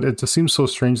zone, but it just seems so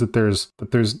strange that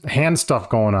there's hand stuff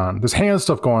going on. There's hand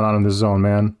stuff going on in this zone,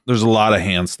 man. There's a lot of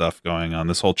hand stuff going on.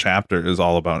 This whole chapter is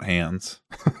all about hands.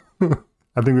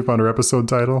 I think we found our episode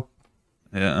title.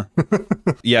 Yeah.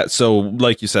 Yeah, so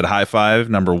like you said, high five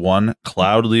number 1,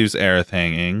 Cloud leaves Aerith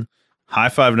hanging. High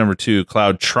five number 2,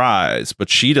 Cloud tries, but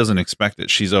she doesn't expect it.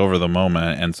 She's over the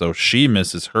moment, and so she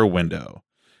misses her window.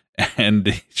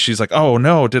 And she's like, "Oh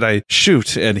no, did I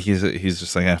shoot?" And he's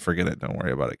just like, "Forget it, don't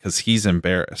worry about it," because he's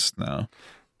embarrassed now.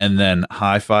 And then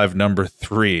high five number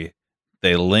 3,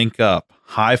 they link up.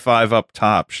 High five up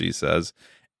top, she says.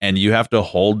 And you have to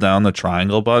hold down the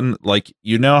triangle button. Like,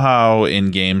 you know how in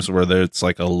games where there's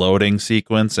like a loading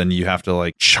sequence and you have to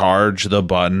like charge the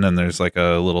button and there's like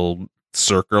a little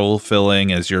circle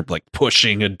filling as you're like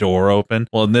pushing a door open?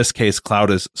 Well, in this case, Cloud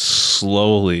is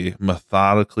slowly,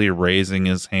 methodically raising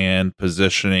his hand,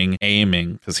 positioning,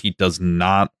 aiming, because he does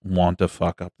not want to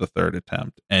fuck up the third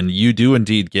attempt. And you do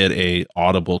indeed get a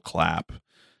audible clap.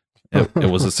 It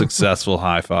was a successful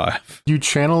high five. You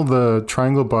channel the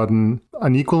triangle button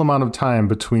an equal amount of time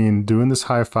between doing this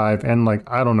high five and, like,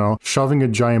 I don't know, shoving a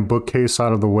giant bookcase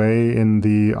out of the way in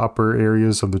the upper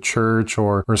areas of the church,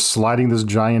 or sliding this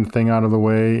giant thing out of the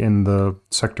way in the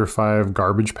Sector 5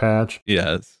 garbage patch.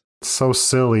 Yes. It's so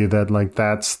silly that, like,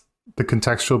 that's the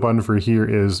contextual button for here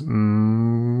is...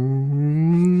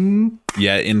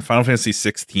 Yeah, in Final Fantasy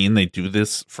 16, they do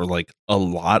this for like a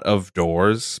lot of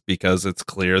doors because it's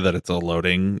clear that it's a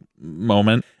loading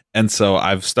moment. And so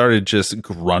I've started just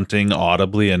grunting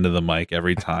audibly into the mic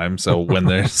every time. So when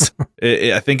there's,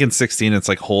 I think in 16, it's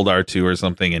like hold R2 or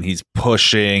something, and he's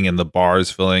pushing and the bar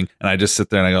is filling. And I just sit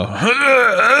there and I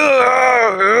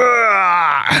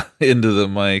go into the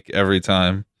mic every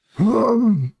time.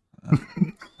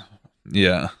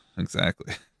 Yeah,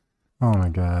 exactly. Oh my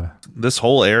God. This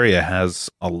whole area has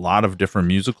a lot of different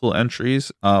musical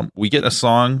entries. We get a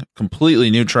song,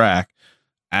 completely new track,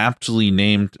 aptly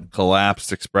named Collapsed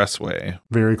Expressway.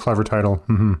 Very clever title.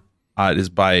 Mm-hmm. It is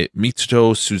by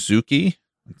Mitsuto Suzuki.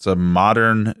 It's a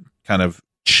modern kind of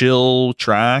chill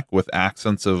track with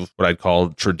accents of what I'd call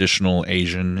traditional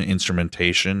Asian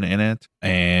instrumentation in it.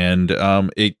 And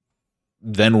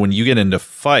then when you get into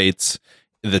fights,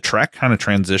 the track kind of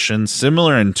transitions,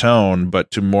 similar in tone, but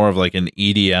to more of like an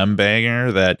EDM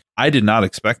banger that I did not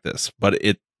expect this. But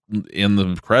in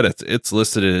the credits, it's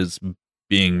listed as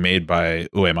being made by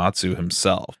Uematsu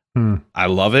himself. I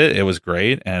love it. It was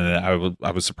great. And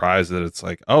I was surprised that it's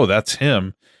like, oh, that's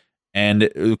him.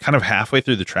 And kind of halfway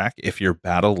through the track, if your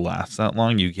battle lasts that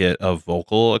long, you get a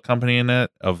vocal accompaniment it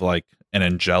of like an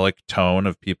angelic tone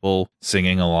of people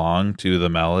singing along to the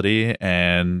melody.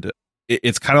 And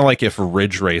it's kind of like if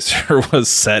Ridge Racer was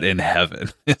set in heaven.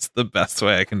 It's the best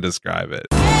way I can describe it.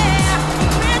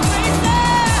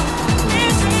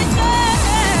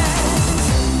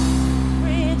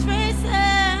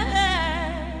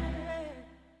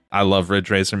 I love Ridge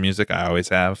Racer music. I always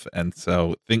have. And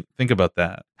so think about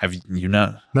that. Have you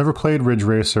not? Never played Ridge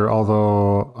Racer,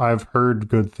 although I've heard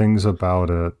good things about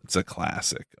it. It's a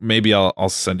classic. Maybe I'll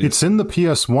send you. It's in the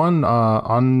PS1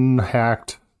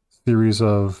 unhacked series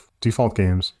of default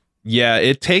games. Yeah,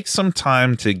 it takes some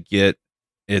time to get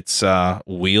its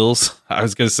wheels. I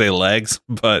was going to say legs,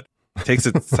 but it takes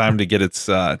its time to get its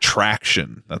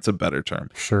traction. That's a better term.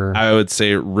 Sure. I would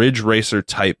say Ridge Racer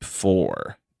Type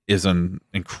 4 is an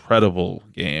incredible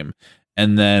game.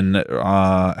 And then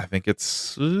I think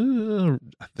it's there's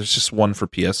just one for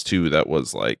PS2 that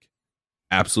was like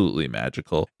absolutely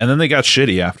magical. And then they got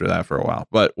shitty after that for a while,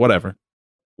 but whatever.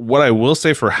 What I will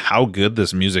say for how good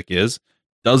this music is,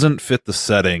 doesn't fit the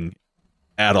setting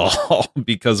at all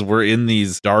because we're in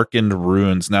these darkened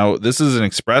ruins. Now, this is an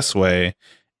expressway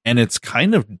and it's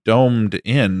kind of domed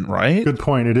in, right? Good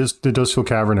point. It does feel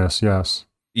cavernous, yes.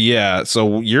 Yeah,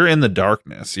 so you're in the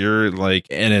darkness. You're like,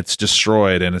 and it's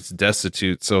destroyed and it's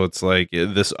destitute. So it's like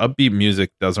this upbeat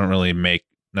music doesn't really make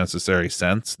necessary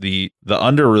sense. The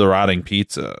under the rotting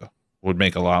pizza would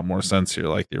make a lot more sense here,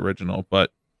 like the original,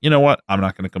 but you know what? I'm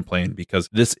not going to complain because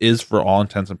this is, for all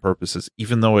intents and purposes,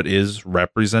 even though it is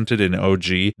represented in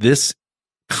OG, this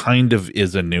kind of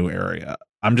is a new area.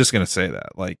 I'm just going to say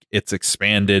that. Like, it's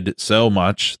expanded so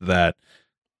much that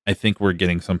I think we're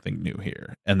getting something new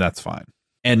here, and that's fine.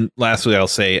 And lastly, I'll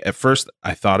say, at first,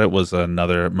 I thought it was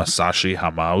another Masashi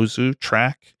Hamauzu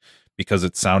track because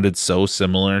it sounded so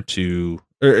similar to,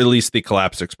 or at least the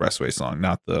Collapsed Expressway song,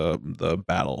 not the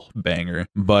battle banger.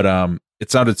 But it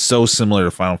sounded so similar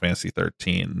to Final Fantasy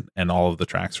 13 and all of the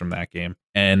tracks from that game.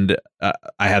 And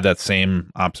I had that same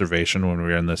observation when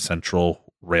we were in the central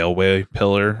railway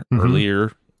pillar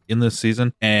earlier in this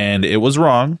season. And it was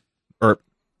wrong, or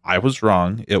I was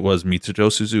wrong. It was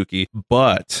Mitsudo Suzuki,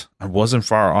 but I wasn't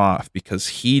far off because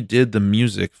he did the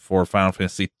music for Final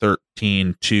Fantasy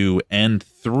 13, 2, and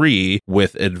 3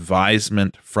 with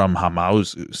advisement from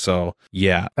Hamauzu. So,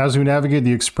 yeah. As we navigate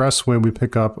the expressway, we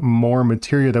pick up more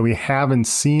materia that we haven't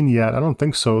seen yet. I don't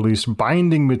think so, at least.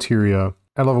 Binding materia.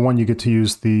 At level 1, you get to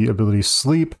use the ability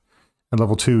Sleep. At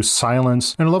level 2,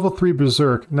 Silence. And at level 3,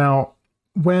 Berserk. Now,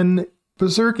 when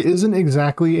Berserk isn't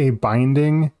exactly a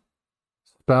binding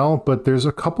spell, but there's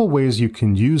a couple ways you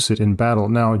can use it in battle.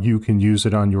 Now, you can use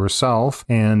it on yourself,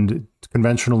 and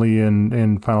conventionally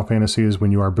in Final Fantasy is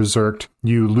when you are berserked,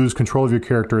 you lose control of your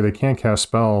character, they can't cast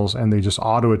spells, and they just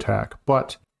auto-attack.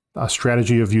 But a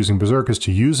strategy of using Berserk is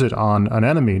to use it on an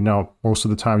enemy. Now, most of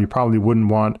the time you probably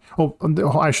wouldn't want... Oh,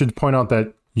 I should point out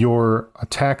that your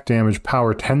attack damage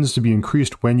power tends to be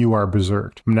increased when you are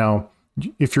berserked. Now,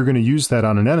 if you're going to use that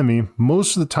on an enemy,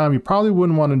 most of the time you probably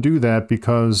wouldn't want to do that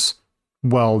because...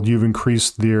 well, you've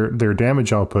increased their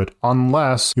damage output,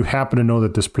 unless you happen to know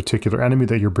that this particular enemy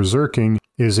that you're berserking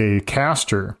is a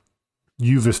caster.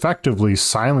 You've effectively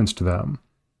silenced them.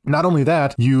 Not only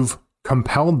that, you've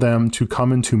compelled them to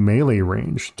come into melee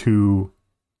range to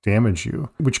damage you,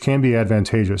 which can be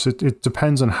advantageous. It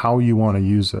depends on how you want to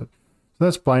use it. So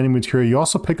that's blinding materia. You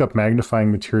also pick up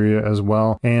magnifying materia as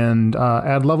well. And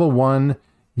at level 1...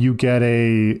 you get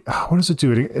what does it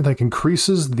do? It like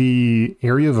increases the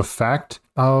area of effect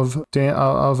of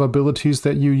abilities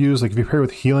that you use. Like if you pair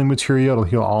with healing materia, it'll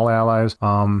heal all allies.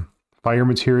 Fire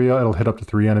materia, it'll hit up to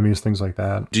 3 enemies, things like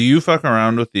that. Do you fuck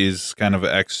around with these kind of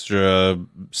extra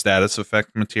status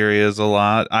effect materias a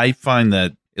lot? I find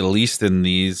that at least in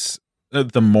these,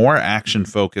 the more action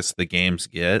focused the games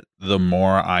get, the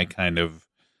more I kind of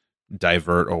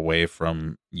divert away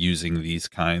from using these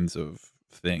kinds of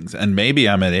things. And maybe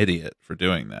I'm an idiot for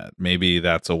doing that. Maybe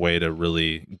that's a way to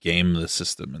really game the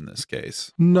system in this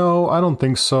case. No, I don't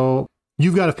think so.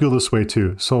 You've got to feel this way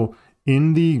too. So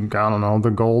in the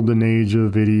golden age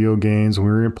of video games, when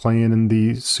we were playing in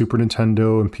the Super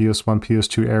Nintendo and PS1,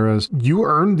 PS2 eras, you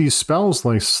earned these spells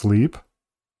like Sleep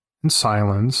and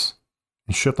Silence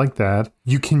and shit like that.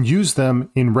 You can use them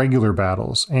in regular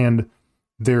battles and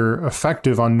they're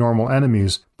effective on normal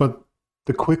enemies, but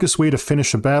the quickest way to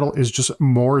finish a battle is just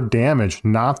more damage,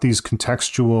 not these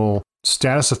contextual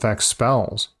status effect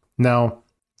spells. Now,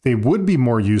 they would be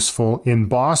more useful in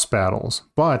boss battles,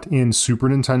 but in Super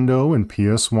Nintendo and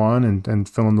PS1 and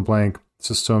fill-in-the-blank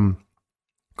system,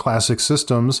 classic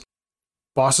systems,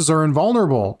 bosses are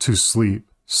invulnerable to Sleep,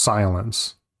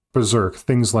 Silence, Berserk,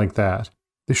 things like that.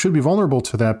 They should be vulnerable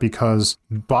to that because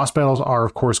boss battles are,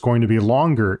 of course, going to be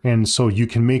longer, and so you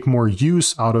can make more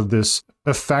use out of this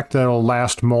effect that'll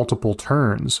last multiple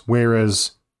turns.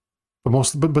 Whereas,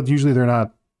 but usually they're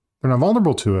not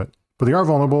vulnerable to it. But they are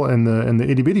vulnerable in the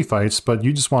itty bitty fights. But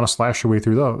you just want to slash your way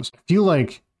through those. I feel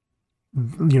like,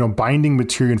 binding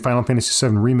materia in Final Fantasy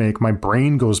VII Remake, my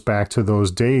brain goes back to those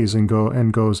days and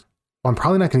goes, well, I'm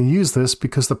probably not going to use this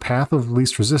because the path of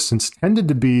least resistance tended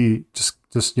to be just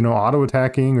auto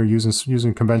attacking or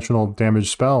using conventional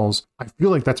damage spells. I feel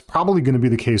like that's probably going to be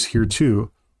the case here too,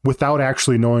 without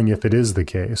actually knowing if it is the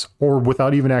case, or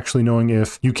without even actually knowing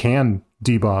if you can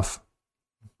debuff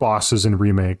bosses in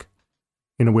Remake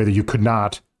in a way that you could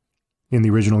not in the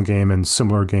original game and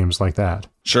similar games like that.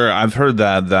 Sure, I've heard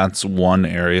that that's one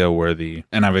area where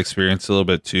and I've experienced a little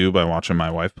bit too by watching my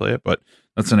wife play it, but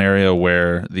that's an area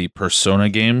where the Persona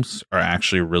games are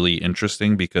actually really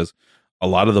interesting because a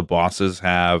lot of the bosses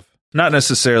have not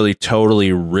necessarily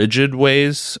totally rigid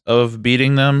ways of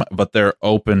beating them, but they're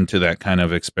open to that kind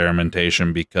of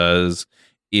experimentation because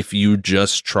if you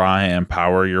just try and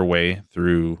power your way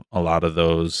through a lot of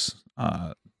those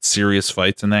serious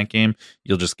fights in that game,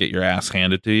 you'll just get your ass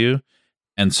handed to you.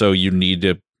 And so you need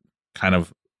to kind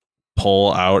of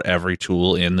pull out every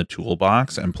tool in the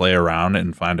toolbox and play around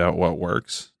and find out what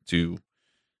works to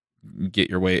get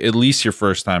your way. At least your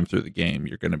first time through the game,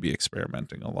 you're going to be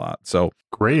experimenting a lot. So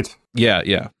great.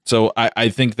 Yeah. So I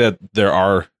think that there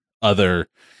are other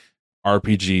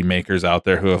RPG makers out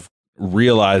there who have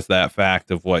realized that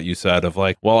fact of what you said of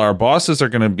like, well, our bosses are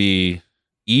going to be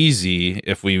easy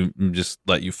if we just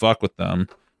let you fuck with them,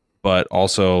 but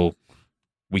also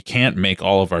we can't make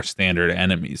all of our standard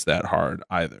enemies that hard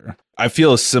either. I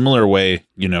feel a similar way,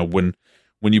 when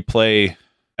you play,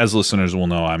 as listeners will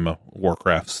know, I'm a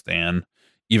Warcraft stan,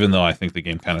 even though I think the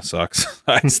game kind of sucks.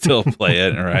 I still play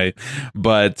it, right?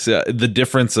 But the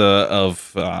difference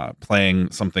of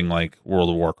playing something like World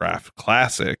of Warcraft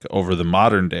Classic over the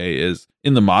modern day is,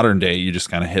 in the modern day, you just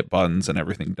kind of hit buttons and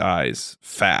everything dies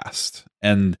fast.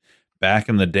 And back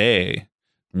in the day,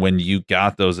 when you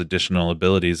got those additional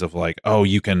abilities of like, oh,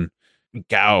 you can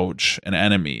gouge an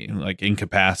enemy, like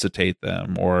incapacitate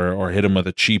them or hit them with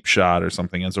a cheap shot or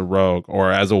something as a rogue,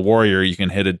 or as a warrior you can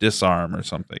hit a disarm or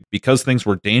something. Because things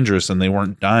were dangerous and they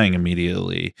weren't dying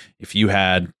immediately, if you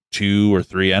had 2 or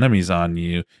 3 enemies on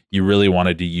you, you really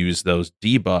wanted to use those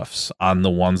debuffs on the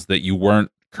ones that you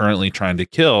weren't currently trying to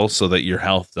kill, so that your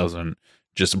health doesn't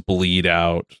just bleed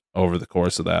out over the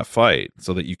course of that fight,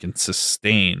 so that you can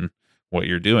sustain what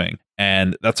you're doing.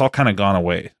 And that's all kind of gone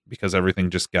away because everything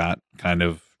just got kind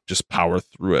of just power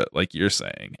through it, like you're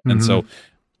saying. Mm-hmm. And so,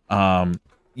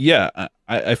 yeah,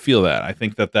 I feel that. I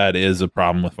think that is a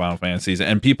problem with Final Fantasies.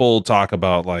 And people talk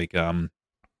about like,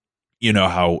 you know,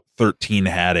 how 13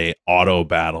 had a auto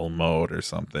battle mode or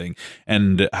something,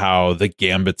 and how the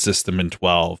gambit system in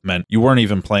 12 meant you weren't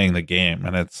even playing the game.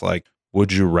 And it's like,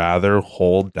 would you rather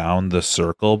hold down the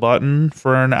circle button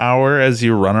for an hour as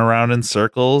you run around in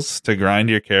circles to grind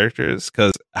your characters?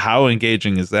 Because how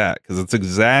engaging is that? Because it's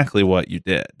exactly what you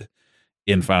did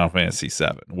in Final Fantasy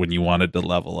VII when you wanted to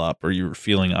level up or you were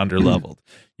feeling underleveled.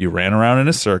 You ran around in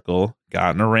a circle,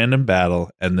 got in a random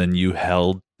battle, and then you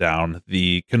held down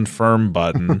the confirm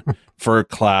button for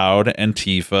Cloud and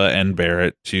Tifa and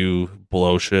Barrett to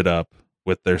blow shit up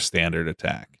with their standard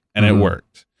attack. And it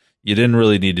worked. You didn't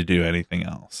really need to do anything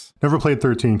else. Never played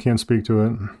 13, can't speak to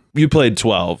it. You played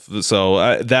 12,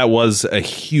 so that was a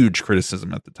huge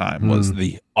criticism at the time, was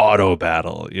the auto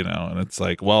battle, you know, and it's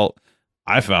like, well,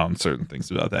 I found certain things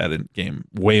about that in game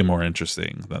way more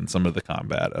interesting than some of the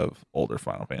combat of older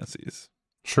Final Fantasies.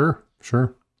 Sure.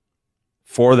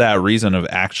 For that reason of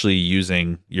actually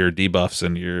using your debuffs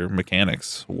and your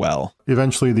mechanics well.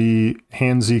 Eventually, the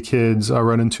handsy kids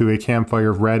run into a campfire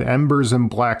of red embers and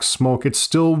black smoke. It's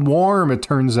still warm, it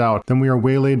turns out. Then we are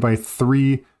waylaid by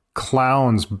 3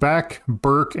 clowns, Beck,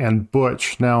 Burke, and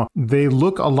Butch. Now, they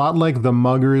look a lot like the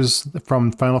muggers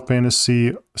from Final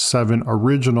Fantasy VII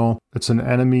Original. It's an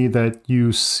enemy that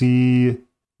you see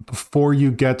before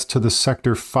you get to the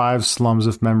Sector 5 slums,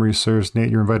 if memory serves. Nate,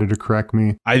 you're invited to correct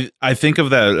me. I think of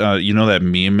that, you know, that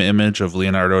meme image of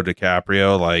Leonardo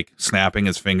DiCaprio, like snapping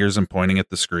his fingers and pointing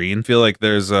at the screen. I feel like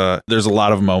there's a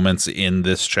lot of moments in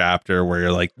this chapter where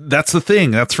you're like, that's the thing.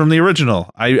 That's from the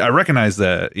original. I recognize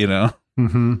that, you know?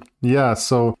 Mm-hmm. Yeah,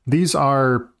 so these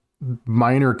are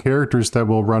minor characters that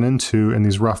we'll run into, and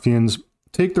these ruffians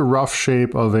take the rough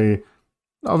shape of a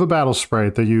battle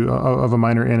sprite of a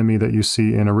minor enemy that you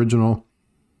see in original.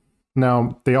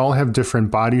 Now, they all have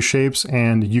different body shapes,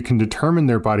 and you can determine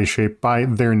their body shape by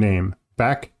their name: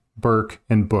 Beck, Burke,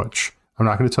 and Butch. I'm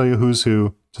not going to tell you who's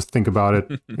who. Just think about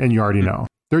it, and you already know.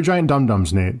 They're giant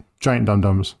dum-dums, Nate. Giant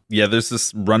dum-dums. Yeah, there's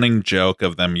this running joke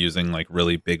of them using like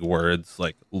really big words,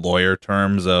 like lawyer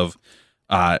terms of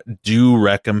due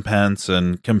recompense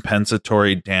and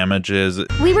compensatory damages.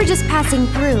 We were just passing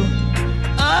through.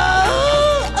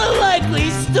 A likely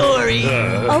story.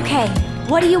 Okay,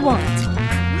 what do you want?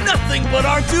 Nothing but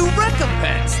our due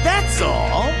recompense, that's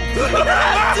all. Due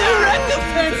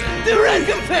recompense. Due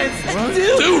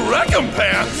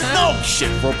recompense? No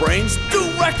shit for brains, due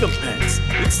recompense.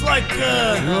 It's like,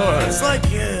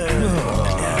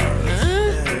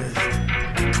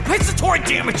 compensatory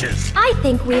damages. I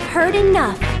think we've heard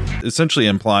enough. Essentially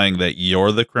implying that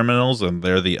you're the criminals and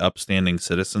they're the upstanding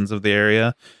citizens of the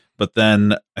area. But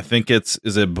then I think is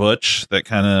it Butch that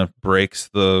kind of breaks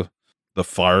the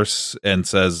farce and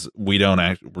says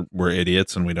we're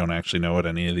idiots and we don't actually know what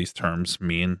any of these terms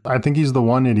mean. I think he's the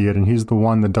one idiot, and he's the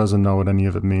one that doesn't know what any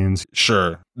of it means.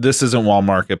 Sure, this isn't Wall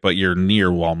Market, but you're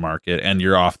near Wall Market and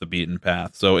you're off the beaten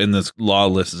path. So in this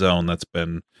lawless zone that's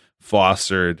been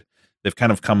fostered, they've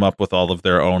kind of come up with all of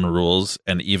their own rules,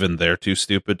 and even they're too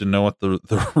stupid to know what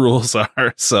the rules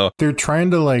are. So they're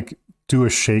trying to like do a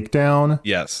shakedown.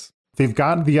 Yes. They've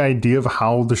got the idea of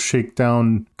how the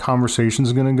shakedown conversation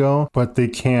is going to go, but they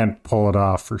can't pull it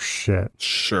off for shit.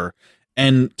 Sure.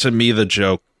 And to me, the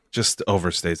joke just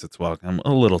overstays its welcome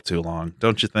a little too long,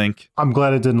 don't you think? I'm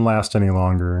glad it didn't last any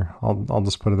longer. I'll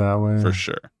just put it that way. For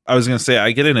sure. I was going to say,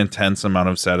 I get an intense amount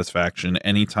of satisfaction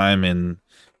anytime in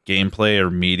gameplay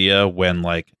or media when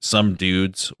like some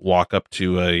dudes walk up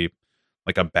to a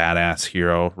badass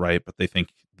hero, right? But they think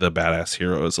the badass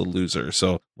hero is a loser.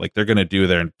 So like they're going to do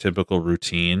their typical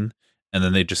routine and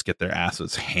then they just get their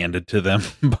asses handed to them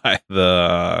by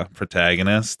the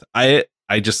protagonist. I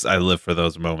live for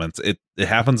those moments. It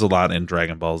happens a lot in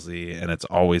Dragon Ball Z, and it's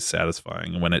always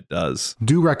satisfying when it does.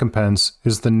 Due Recompense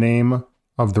is the name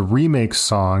of the remake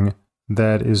song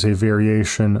that is a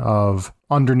variation of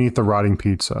Underneath the Rotting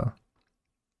Pizza.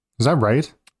 Is that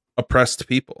right? Oppressed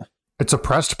People. It's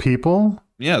Oppressed People?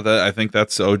 Yeah, I think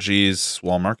that's OG's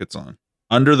Wall Market song.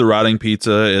 Under the Rotting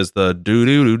Pizza is the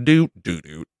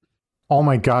doo-doo-doo-doo-doo-doo. Oh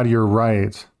my God, you're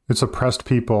right. It's oppressed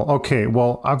people. Okay,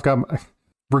 well,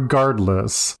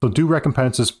 regardless. So Do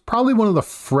Recompense is probably one of the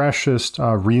freshest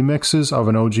remixes of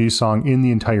an OG song in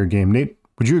the entire game. Nate,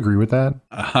 would you agree with that?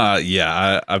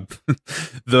 Yeah.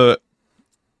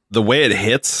 The way it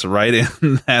hits right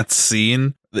in that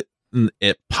scene,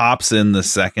 it pops in the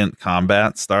second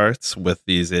combat starts with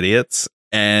these idiots,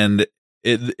 and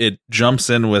it jumps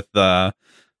in with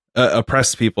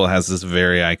Oppressed People has this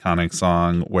very iconic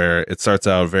song where it starts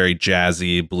out very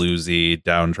jazzy, bluesy,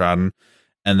 downtrodden,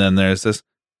 and then there's this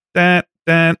da,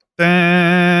 da,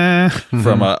 da,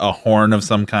 from a horn of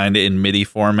some kind in MIDI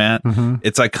format.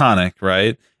 It's iconic,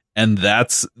 right? And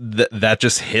that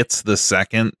just hits the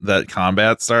second that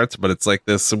combat starts, but it's like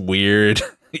this weird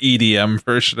EDM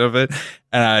version of it.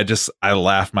 And I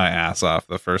laughed my ass off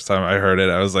the first time I heard it.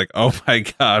 I was like, oh my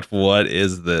God, what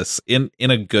is this? In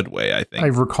a good way, I think. I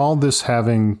recall this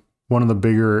having one of the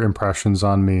bigger impressions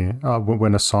on me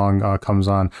when a song comes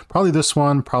on. Probably this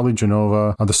one, probably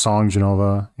Genova, the song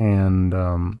Genova. And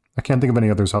I can't think of any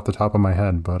others off the top of my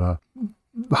head, but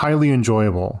highly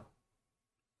enjoyable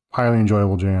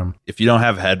jam. If you don't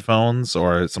have headphones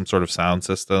or some sort of sound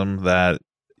system that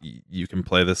you can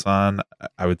play this on,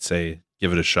 I would say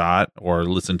give it a shot or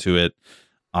listen to it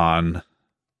on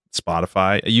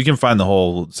Spotify. You can find the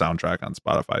whole soundtrack on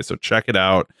Spotify, so check it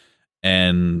out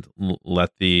and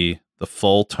let the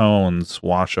full tones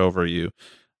wash over you.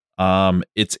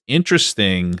 It's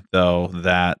interesting though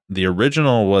that the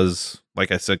original was,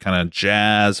 like I said, kind of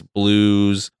jazz,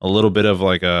 blues, a little bit of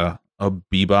like a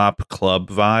bebop club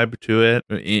vibe to it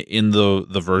in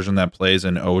the version that plays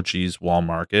in OG's Wall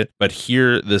Market. But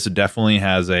here, this definitely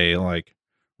has a like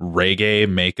reggae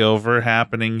makeover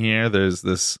happening here. There's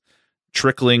this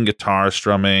trickling guitar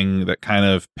strumming that kind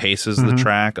of paces the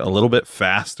track a little bit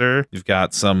faster. You've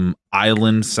got some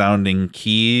island sounding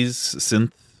keys,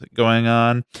 synth going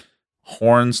on,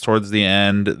 horns towards the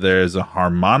end. There's a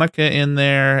harmonica in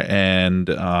there,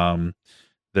 and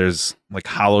there's like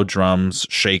hollow drums,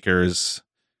 shakers,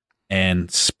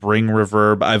 and spring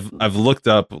reverb. I've looked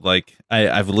up, like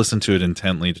I've listened to it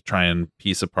intently to try and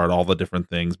piece apart all the different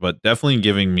things, but definitely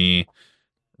giving me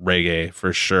reggae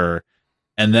for sure.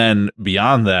 And then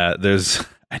beyond that,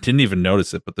 I didn't even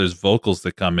notice it, but there's vocals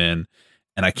that come in,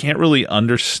 and I can't really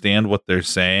understand what they're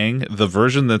saying. The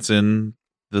version that's in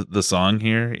the song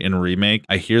here in Remake,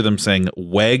 I hear them saying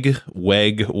weg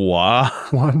wah.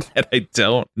 What? And I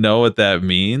don't know what that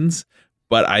means,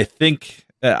 but I think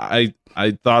I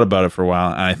thought about it for a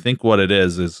while, and I think what it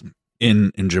is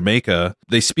in Jamaica,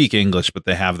 they speak English, but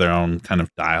they have their own kind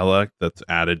of dialect that's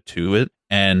added to it,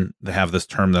 and they have this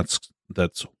term that's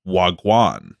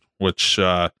wagwan, which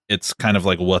it's kind of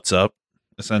like what's up,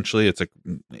 essentially. It's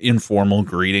an informal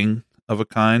greeting of a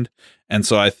kind. And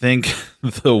so I think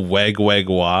the weg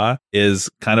wah is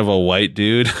kind of a white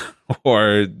dude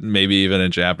or maybe even a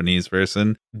Japanese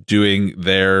person doing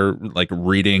their like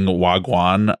reading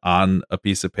wagwan on a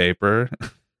piece of paper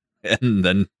and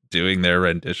then doing their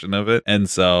rendition of it. And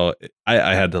so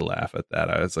I had to laugh at that.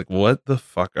 I was like, what the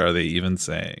fuck are they even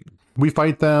saying? We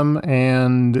fight them,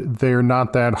 and they're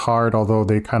not that hard, although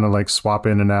they kind of like swap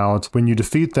in and out. When you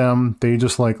defeat them, they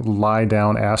just like lie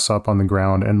down ass up on the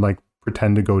ground and like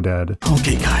pretend to go dead.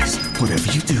 Okay, guys, whatever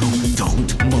you do,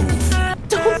 don't move.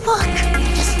 Don't look!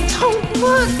 Just don't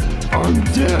look! I'm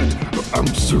dead. I'm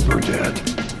super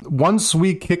dead. Once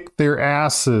we kick their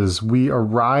asses, we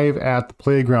arrive at the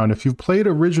playground. If you've played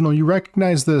original, you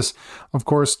recognize this. Of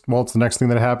course, well, it's the next thing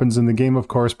that happens in the game, of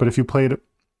course, but if you played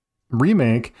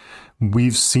Remake,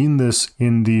 we've seen this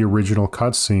in the original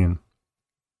cutscene.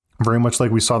 Very much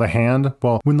like we saw the hand.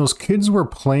 Well, when those kids were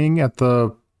playing at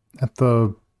the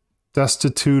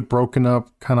destitute, broken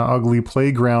up, kind of ugly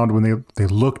playground, when they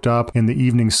looked up in the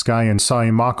evening sky and saw a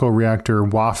Mako reactor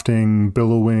wafting,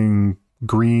 billowing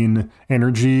green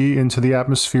energy into the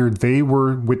atmosphere, they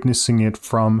were witnessing it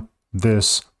from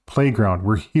this playground.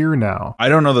 We're here now. I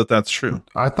don't know that that's true.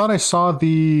 I thought I saw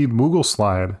the Moogle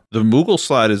slide. The Moogle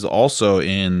slide is also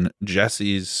in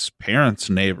Jesse's parents'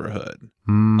 neighborhood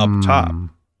up top,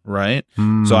 right?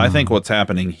 So I think what's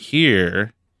happening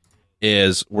here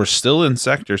is we're still in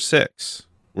Sector 6.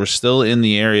 We're still in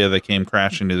the area that came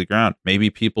crashing to the ground. Maybe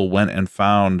people went and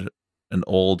found an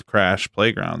old crash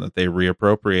playground that they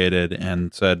reappropriated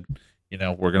and said, you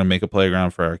know, we're going to make a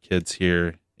playground for our kids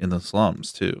here in the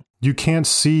slums too. You can't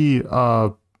see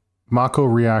a Mako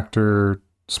reactor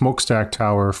smokestack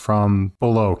tower from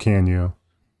below, can you?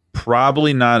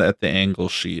 Probably not at the angle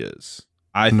she is.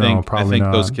 I think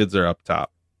not. Those kids are up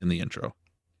top in the intro.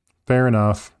 Fair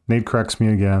enough. Nate corrects me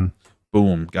again.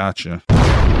 Boom, gotcha.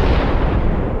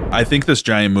 I think this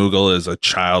giant Moogle is a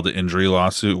child injury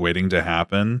lawsuit waiting to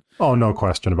happen. Oh, no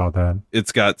question about that.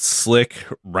 It's got slick,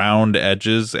 round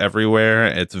edges everywhere.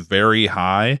 It's very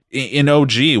high. In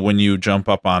OG, when you jump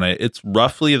up on it, it's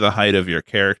roughly the height of your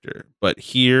character. But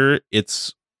here,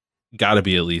 it's got to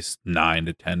be at least 9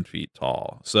 to 10 feet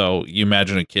tall. So you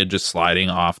imagine a kid just sliding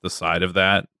off the side of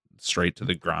that straight to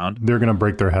the ground. They're going to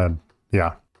break their head.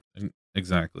 Yeah.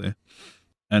 Exactly.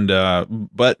 And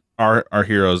but our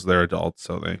heroes, they're adults,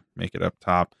 so they make it up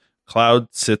top. Cloud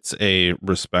sits a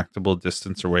respectable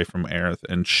distance away from Aerith,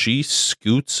 and she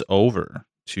scoots over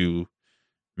to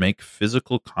make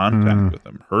physical contact with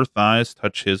him. Her thighs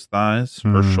touch his thighs.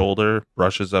 Her shoulder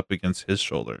brushes up against his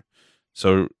shoulder.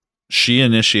 So she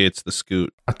initiates the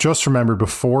scoot. I just remembered,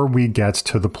 before we get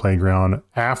to the playground,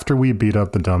 after we beat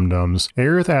up the Dum-Dums,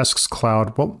 Aerith asks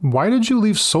Cloud, well, why did you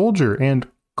leave Soldier? And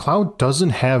Cloud doesn't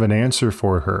have an answer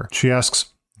for her. She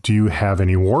asks, do you have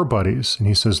any war buddies? And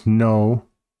he says, no,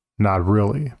 not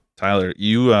really. Tyler,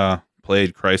 you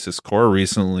played Crisis Core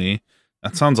recently.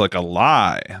 That sounds like a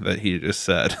lie that he just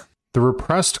said. The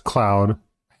repressed Cloud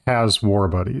has war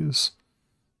buddies.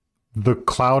 The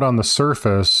Cloud on the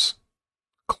surface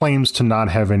claims to not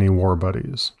have any war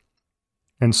buddies.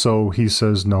 And so he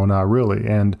says, no, not really.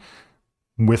 And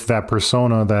with that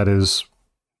persona, that is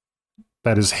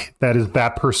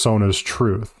that persona's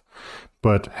truth.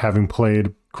 But having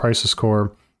played Crisis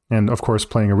Core, and of course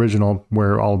playing Original,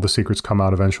 where all of the secrets come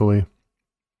out eventually,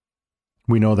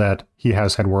 we know that he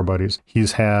has had war buddies.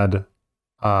 He's had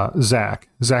Zack.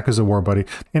 Zack is a war buddy.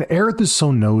 And Aerith is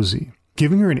so nosy.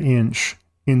 Giving her an inch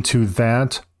into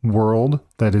that world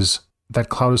that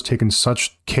Cloud has taken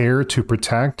such care to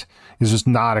protect is just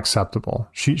not acceptable.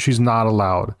 She's not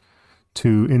allowed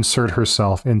to insert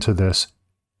herself into this,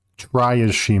 try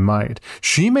as she might.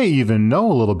 She may even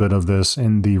know a little bit of this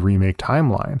in the remake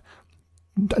timeline.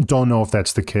 Don't know if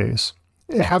that's the case.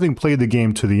 Having played the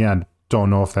game to the end, don't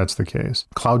know if that's the case.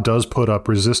 Cloud does put up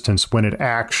resistance when it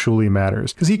actually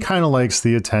matters, because he kind of likes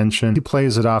the attention. He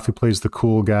plays it off. He plays the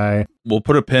cool guy. We'll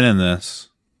put a pin in this,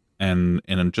 and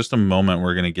in just a moment,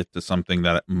 we're going to get to something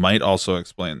that might also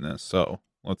explain this. So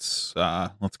let's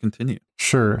continue.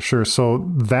 Sure. So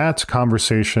that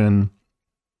conversation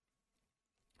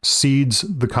seeds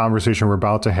the conversation we're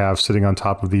about to have sitting on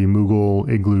top of the Moogle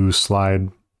igloo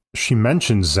slide. She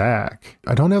mentions Zack.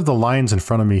 I don't have the lines in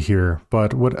front of me here,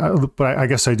 but I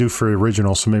guess I do for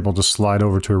Original, so maybe I'll just slide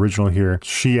over to Original here.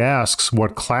 She asks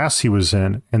what class he was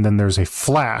in, and then there's a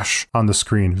flash on the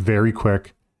screen, very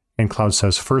quick, and Cloud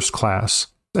says first class.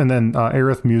 And then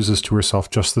Aerith muses to herself,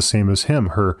 just the same as him,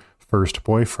 her first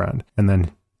boyfriend. And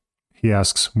then he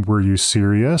asks, were you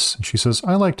serious? And she says,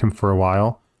 I liked him for a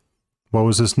while. What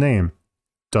was his name?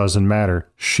 Doesn't matter.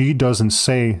 She doesn't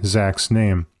say Zack's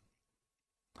name.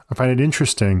 I find it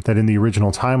interesting that in the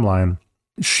original timeline,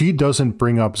 she doesn't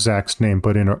bring up Zack's name,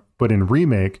 but in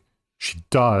Remake, she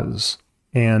does.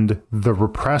 And the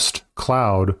repressed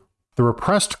Cloud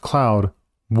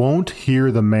won't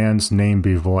hear the man's name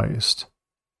be voiced.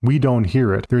 We don't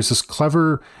hear it. There's this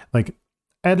clever,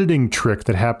 editing trick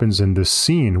that happens in this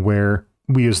scene where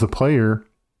we as the player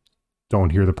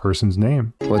don't hear the person's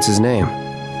name. What's his name?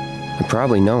 I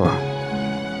probably know him.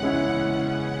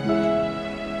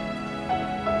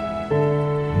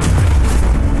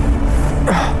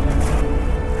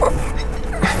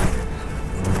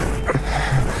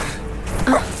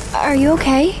 Are you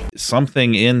okay?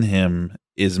 Something in him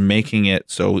is making it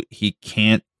so he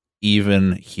can't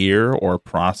even hear or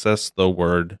process the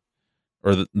word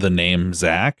or the name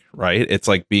Zack, right? It's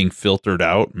like being filtered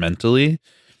out mentally.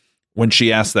 When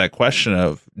she asked that question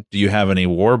of, do you have any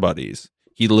war buddies?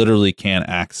 He literally can't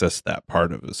access that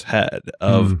part of his head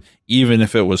of, even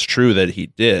if it was true that he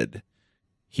did,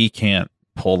 he can't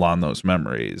pull on those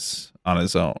memories on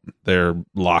his own. They're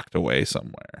locked away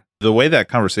somewhere. The way that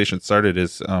conversation started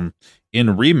is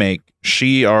in Remake,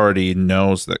 she already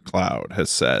knows that Cloud has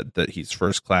said that he's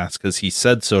first class because he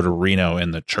said so to Reno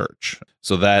in the church.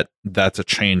 So that's a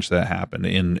change that happened.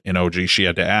 In OG, she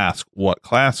had to ask, what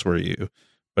class were you?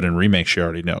 But in Remake, she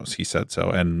already knows. He said so.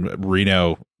 And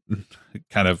Reno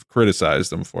kind of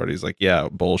criticized him for it. He's like, yeah,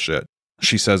 bullshit.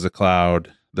 She says to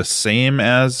Cloud, the same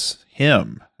as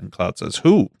him. And Cloud says,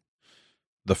 who?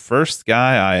 The first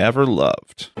guy I ever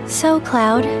loved. So,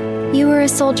 Cloud, you were a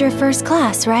soldier first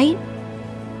class, right?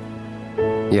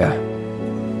 Yeah.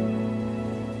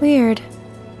 Weird.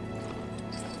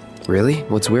 Really?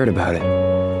 What's weird about it?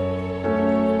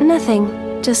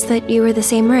 Nothing. Just that you were the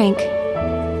same rank.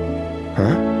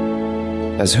 Huh?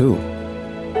 As who?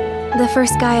 The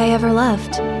first guy I ever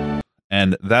loved.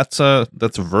 And that's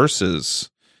verses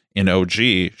in OG.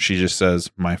 She just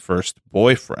says, my first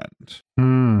boyfriend.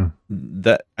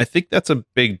 That I think that's a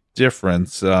big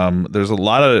difference. There's a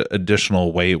lot of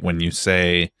additional weight when you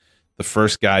say the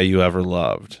first guy you ever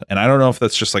loved. And I don't know if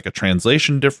that's just like a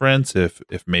translation difference, if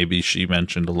maybe she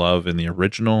mentioned love in the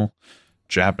original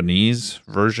Japanese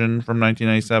version from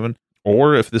 1997,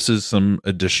 or if this is some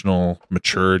additional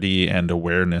maturity and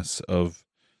awareness of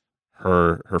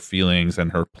her feelings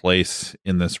and her place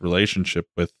in this relationship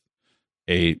with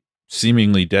a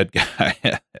seemingly dead guy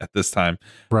at this time.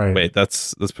 Right. Wait,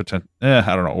 that's potential. I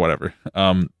don't know, whatever.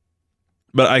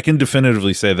 But I can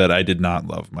definitively say that I did not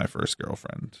love my first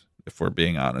girlfriend, if we're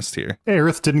being honest here.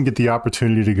 Aerith didn't get the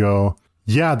opportunity to go,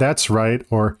 yeah, that's right,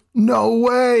 or no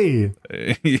way.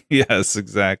 Yes,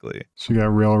 exactly. She got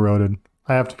railroaded.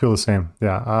 I have to feel the same.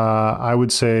 Yeah, I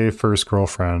would say first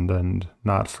girlfriend and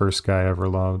not first guy ever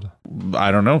loved.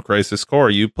 I don't know. Crisis Core,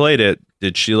 you played it.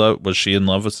 Was she in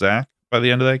love with Zach by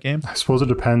the end of that game? I suppose it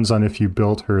depends on if you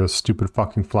built her a stupid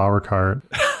fucking flower cart.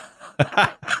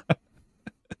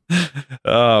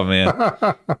 Oh,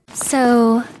 man.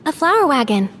 So, a flower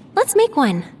wagon. Let's make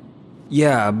one.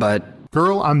 Yeah, but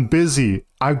Girl, I'm busy.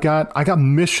 I got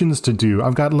missions to do.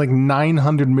 I've got like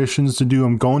 900 missions to do.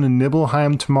 I'm going to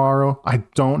Nibelheim tomorrow. I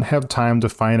don't have time to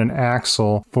find an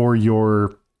axle for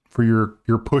your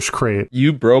push crate.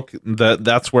 You broke that.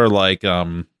 That's where like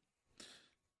in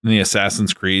the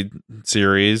Assassin's Creed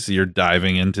series, you're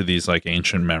diving into these like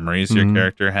ancient memories your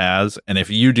character has, and if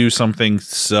you do something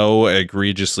so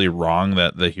egregiously wrong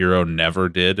that the hero never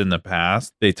did in the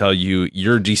past, they tell you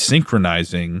you're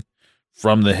desynchronizing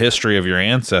from the history of your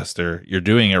ancestor. You're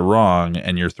doing it wrong,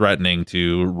 and you're threatening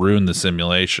to ruin the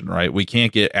simulation, right? We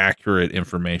can't get accurate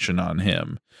information on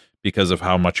him because of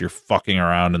how much you're fucking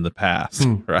around in the past,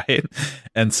 right?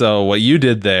 And so what you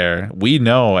did there, we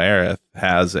know Aerith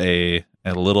has a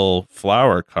little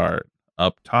flower cart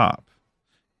up top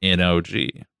in OG.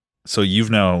 So you've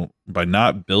now, by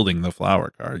not building the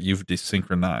flower cart, you've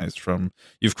desynchronized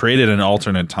you've created an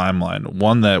alternate timeline,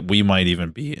 one that we might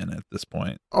even be in at this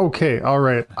point. Okay, all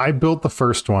right. I built the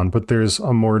first one, but there's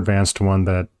a more advanced one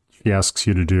that she asks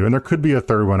you to do. And there could be a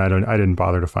third one. I didn't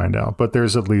bother to find out, but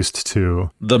there's at least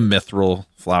two. The mithril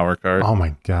flower cart. Oh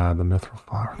my God, the mithril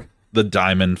flower cart. The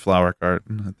diamond flower cart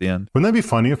at the end. Wouldn't that be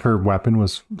funny if her weapon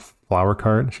was flower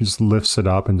cart? She just lifts it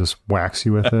up and just whacks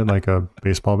you with it like a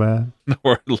baseball bat.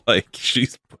 Or like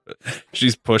she's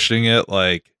pushing it,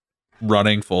 like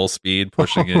running full speed,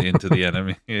 pushing it into the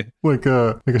enemy. Like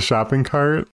a shopping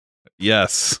cart.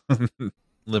 Yes.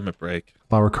 Limit break.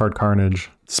 Flower cart carnage.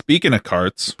 Speaking of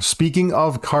carts. Speaking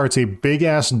of carts, a big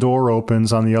ass door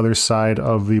opens on the other side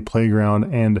of the playground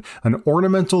and an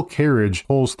ornamental carriage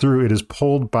pulls through. It is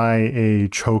pulled by a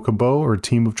chocobo or a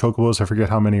team of chocobos. I forget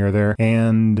how many are there.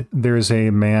 And there's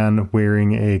a man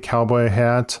wearing a cowboy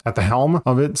hat at the helm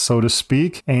of it, so to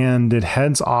speak. And it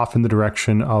heads off in the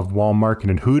direction of Wall Market.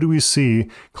 And who do we see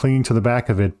clinging to the back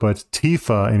of it but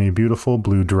Tifa in a beautiful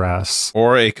blue dress?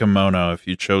 Or a kimono if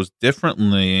you chose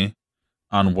differently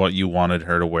on what you wanted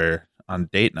her to wear on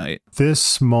date night.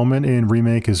 This moment in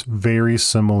Remake is very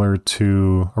similar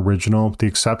to original, with the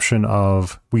exception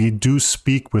of we do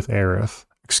speak with Aerith.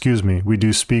 We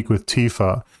do speak with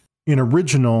Tifa. In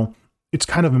original, it's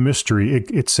kind of a mystery.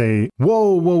 It's a,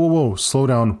 whoa, slow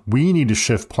down. We need to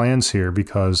shift plans here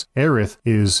because Aerith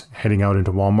is heading out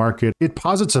into Wall Market. It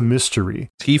posits a mystery.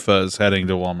 Tifa is heading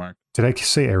to Walmart. Did I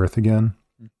say Aerith again?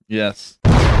 Yes.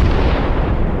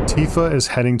 Tifa is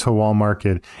heading to Wall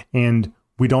Market, and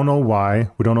we don't know why.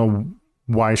 We don't know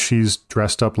why she's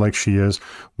dressed up like she is.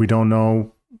 We don't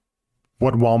know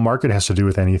what Wall Market has to do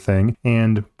with anything,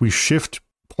 and we shift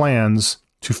plans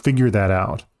to figure that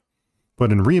out.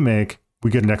 But in Remake,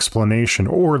 we get an explanation,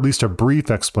 or at least a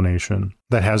brief explanation,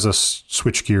 that has us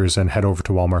switch gears and head over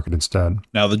to Wall Market instead.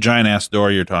 Now, the giant-ass door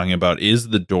you're talking about is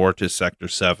the door to Sector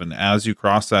 7. As you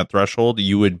cross that threshold,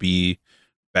 you would be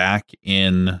back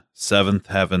in Seventh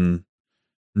Heaven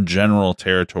general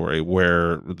territory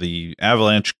where the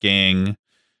Avalanche gang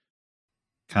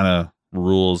kind of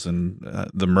rules, and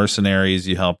the mercenaries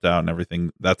you helped out and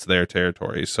everything, that's their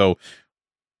territory. So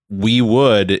we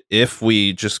would, if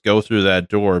we just go through that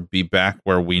door, be back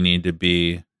where we need to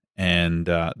be. And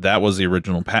that was the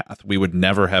original path. We would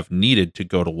never have needed to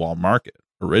go to Wall Market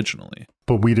originally.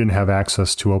 But we didn't have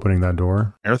access to opening that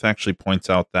door. Aerith actually points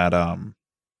out that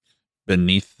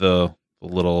beneath the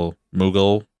little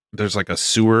Moogle, there's like a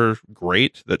sewer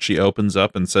grate that she opens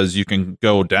up and says you can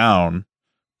go down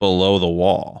below the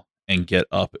wall and get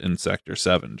up in Sector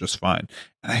 7 just fine.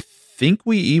 And I think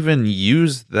we even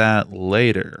use that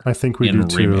later. I think we do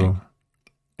too. Remake.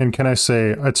 And can I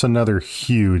say, it's another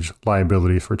huge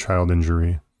liability for child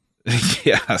injury.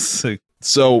 Yes.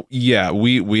 So yeah,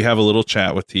 we have a little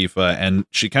chat with Tifa, and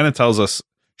she kind of tells us,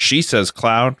 she says,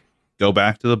 Cloud, go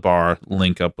back to the bar,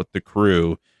 link up with the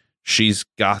crew. She's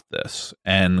got this.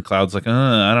 And Cloud's like,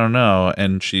 I don't know.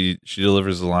 And she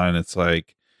delivers the line. It's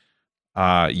like,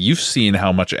 you've seen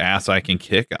how much ass I can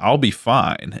kick. I'll be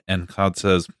fine. And Cloud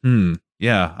says,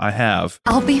 yeah, I have.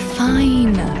 I'll be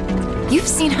fine. You've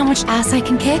seen how much ass I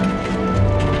can kick?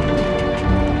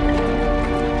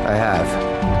 I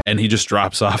have. And he just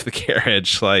drops off the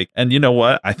carriage. Like, and you know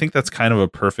what? I think that's kind of a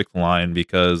perfect line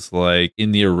because, like,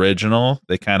 in the original,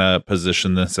 they kind of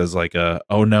position this as like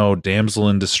oh no, damsel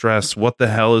in distress. What the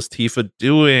hell is Tifa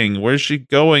doing? Where's she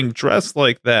going dressed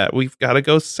like that? We've got to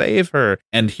go save her.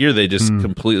 And here they just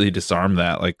completely disarm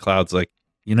that. Like, Cloud's like,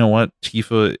 you know what?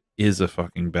 Tifa is a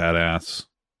fucking badass.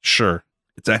 Sure.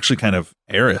 It's actually kind of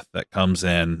Aerith that comes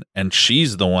in, and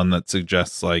she's the one that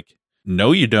suggests, like,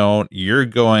 no, you don't. You're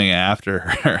going after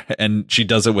her. And she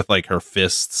does it with like her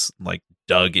fists like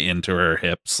dug into her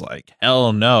hips. Like,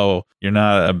 hell no, you're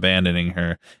not abandoning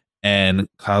her. And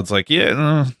Cloud's like,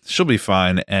 yeah, she'll be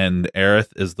fine. And Aerith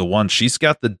is the one. She's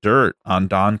got the dirt on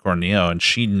Don Corneo, and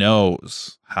she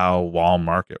knows how Wall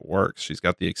Market works. She's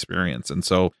got the experience. And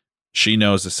so she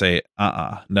knows to say,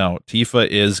 no, Tifa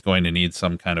is going to need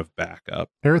some kind of backup.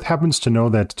 Aerith happens to know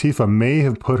that Tifa may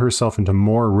have put herself into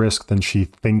more risk than she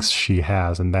thinks she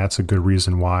has, and that's a good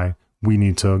reason why we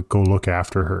need to go look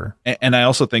after her. And I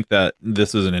also think that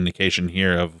this is an indication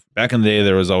here of, back in the day,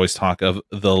 there was always talk of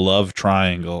the love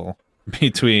triangle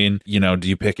between, do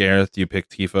you pick Aerith? Do you pick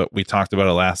Tifa? We talked about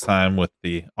it last time with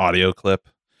the audio clip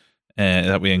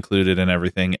that we included and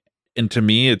everything. And to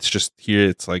me, it's just here,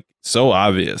 it's like so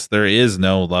obvious. There is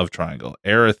no love triangle.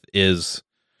 Aerith is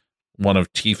one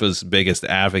of Tifa's biggest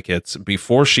advocates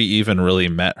before she even really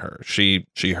met her. She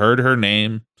heard her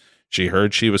name. She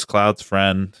heard she was Cloud's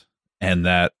friend, and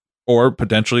that, or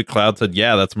potentially Cloud said,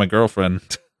 yeah, that's my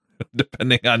girlfriend,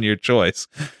 depending on your choice.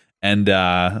 And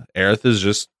Aerith is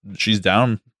just, she's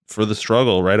down for the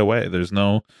struggle right away. There's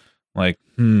no like,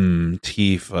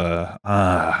 Tifa,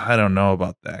 I don't know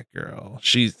about that girl.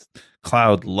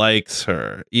 Cloud likes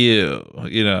her.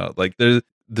 Ew. Like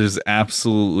there's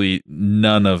absolutely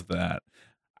none of that.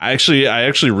 I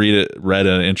actually read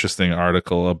an interesting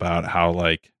article about how,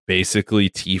 like, basically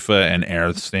Tifa and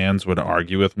Aerith stans would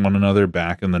argue with one another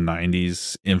back in the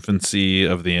 90s infancy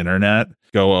of the internet,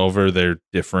 go over their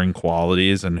differing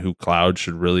qualities and who Cloud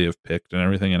should really have picked and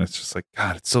everything. And it's just like,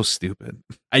 God, it's so stupid.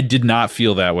 I did not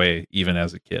feel that way even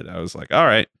as a kid. I was like, all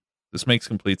right, this makes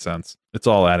complete sense. It's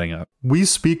all adding up. We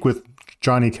speak with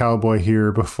Johnny Cowboy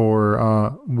here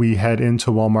before we head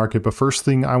into Wall Market. But first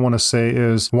thing I want to say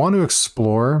is I want to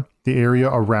explore the area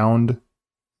around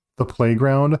the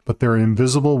playground, but there are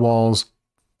invisible walls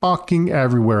fucking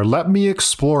everywhere. Let me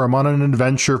explore. I'm on an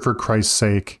adventure, for Christ's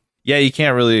sake. Yeah, you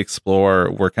can't really explore.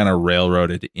 We're kind of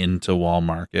railroaded into Wall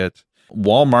Market.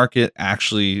 Wall Market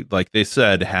actually, like they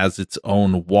said, has its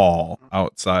own wall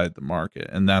outside the market,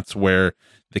 and that's where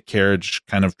the carriage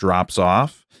kind of drops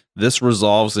off. This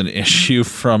resolves an issue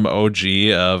from OG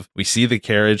of, we see the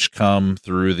carriage come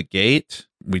through the gate,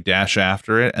 we dash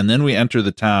after it, and then we enter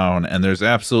the town, and there's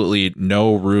absolutely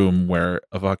no room where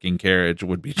a fucking carriage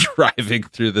would be driving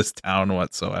through this town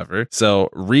whatsoever. So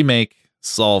Remake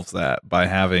solves that by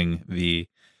having the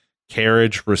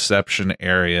carriage reception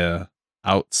area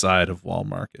outside of Wall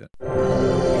Market.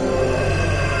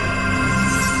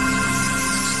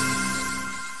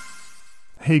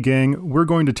 Hey gang, we're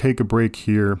going to take a break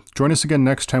here. Join us again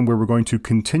next time where we're going to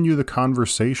continue the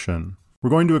conversation.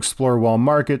 We're going to explore Wall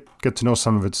Market, get to know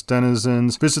some of its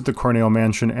denizens, visit the Corneo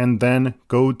Mansion, and then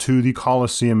go to the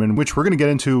Coliseum, in which we're going to get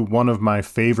into one of my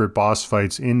favorite boss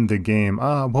fights in the game.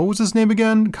 What was his name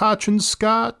again? Koch and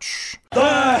Scotch? The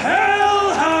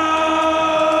Hellhound!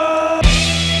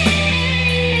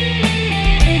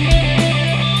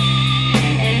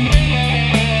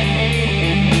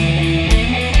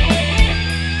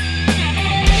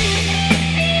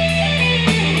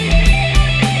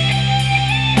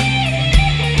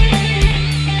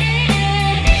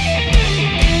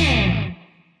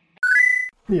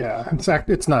 Yeah,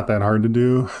 it's not that hard to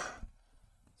do.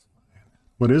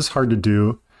 What is hard to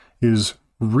do is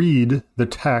read the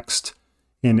text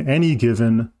in any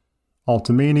given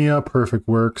Ultimania Perfect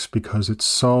Works because it's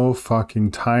so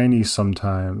fucking tiny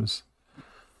sometimes.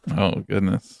 Oh,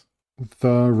 goodness.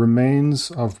 The remains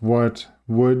of what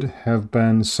would have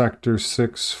been Sector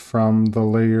 6 from the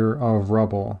layer of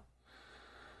rubble.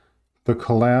 The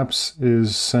collapse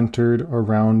is centered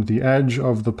around the edge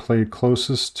of the plate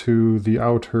closest to the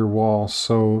outer wall,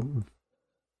 so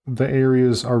the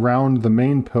areas around the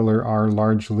main pillar are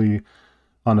largely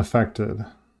unaffected.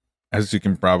 As you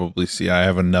can probably see, I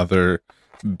have another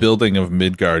building of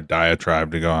Midgar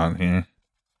diatribe to go on here.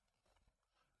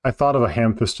 I thought of a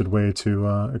ham-fisted way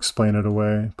to explain it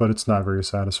away, but it's not very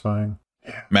satisfying.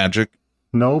 Yeah. Magic?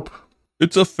 Nope.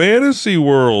 It's a fantasy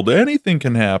world. Anything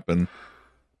can happen.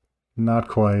 Not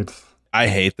quite. I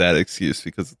hate that excuse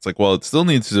because it's like, well, it still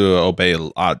needs to obey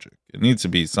logic. It needs to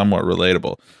be somewhat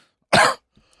relatable.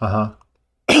 Uh-huh.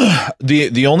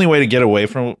 The only way to get away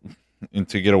from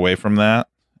that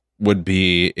would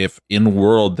be if in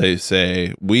world they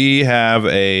say we have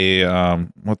a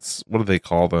what do they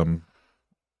call them?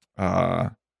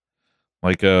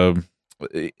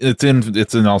 It's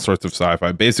in all sorts of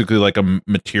sci-fi. Basically like a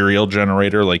material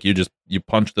generator, like you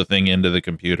punch the thing into the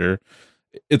computer.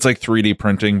 It's like 3D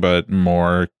printing but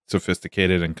more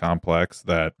sophisticated and complex,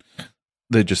 that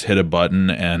they just hit a button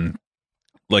and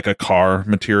like a car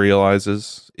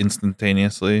materializes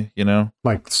instantaneously, you know?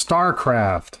 Like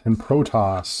StarCraft and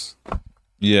Protoss.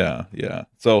 Yeah.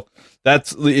 So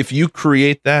that's, if you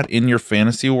create that in your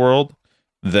fantasy world,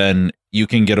 then you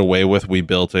can get away with, we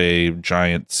built a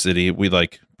giant city. We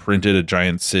like printed a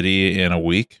giant city in a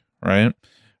week, right?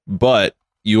 But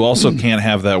you also can't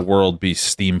have that world be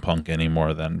steampunk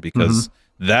anymore then, because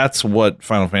that's what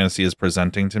Final Fantasy is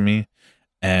presenting to me.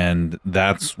 And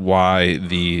that's why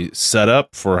the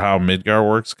setup for how Midgar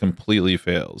works completely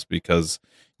fails, because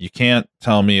you can't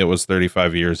tell me it was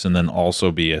 35 years and then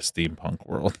also be a steampunk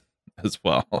world as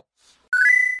well.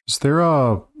 Is there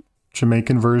a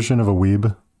Jamaican version of a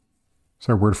weeb? Is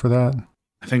there a word for that?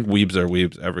 I think weebs are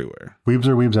weebs everywhere. Weebs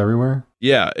are weebs everywhere?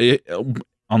 Yeah,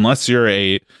 unless you're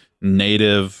a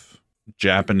native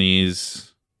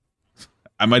Japanese,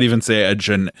 I might even say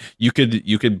you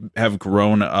could have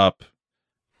grown up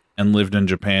and lived in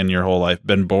Japan your whole life,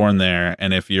 been born there,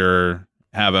 and if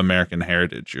have American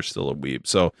heritage, you're still a weeb.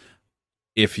 So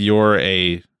if you're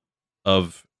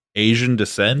of Asian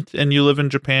descent and you live in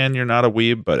Japan, you're not a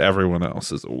weeb, but everyone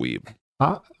else is a weeb.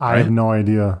 I have no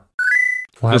idea.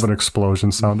 We'll have an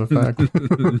explosion sound effect.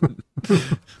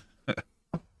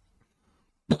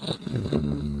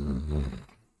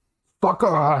 Fuck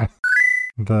off.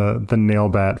 The nail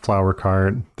bat flower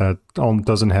cart that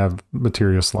doesn't have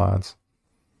materia slots.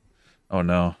 Oh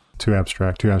no. Too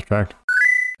abstract. I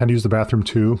had to use the bathroom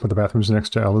too, but the bathroom's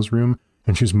next to Ella's room,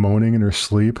 and she's moaning in her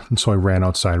sleep, and so I ran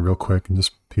outside real quick and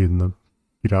just peed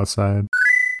outside.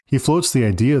 He floats the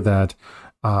idea that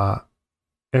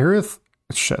Aerith...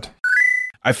 Shit.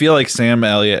 I feel like Sam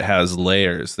Elliott has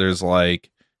layers. There's like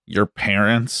your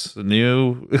parents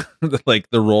knew, like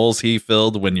the roles he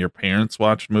filled when your parents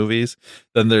watched movies.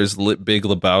 Then there's Big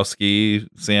Lebowski,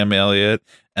 Sam Elliott.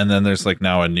 And then there's like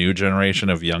now a new generation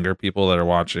of younger people that are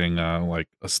watching like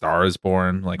A Star Is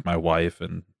Born, like my wife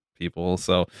and people.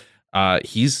 So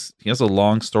he has a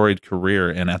long storied career,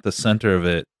 and at the center of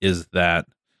it is that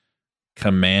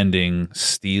commanding,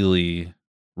 steely,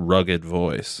 rugged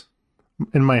voice.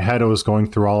 In my head, I was going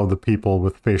through all of the people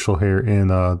with facial hair in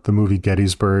the movie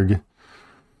Gettysburg.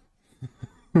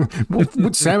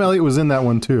 Sam Elliott was in that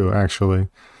one too, actually.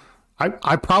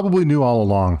 I probably knew all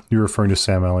along you were referring to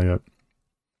Sam Elliott.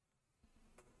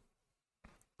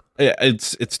 Yeah,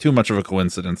 it's too much of a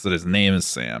coincidence that his name is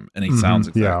Sam and he sounds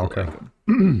exactly like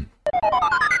him.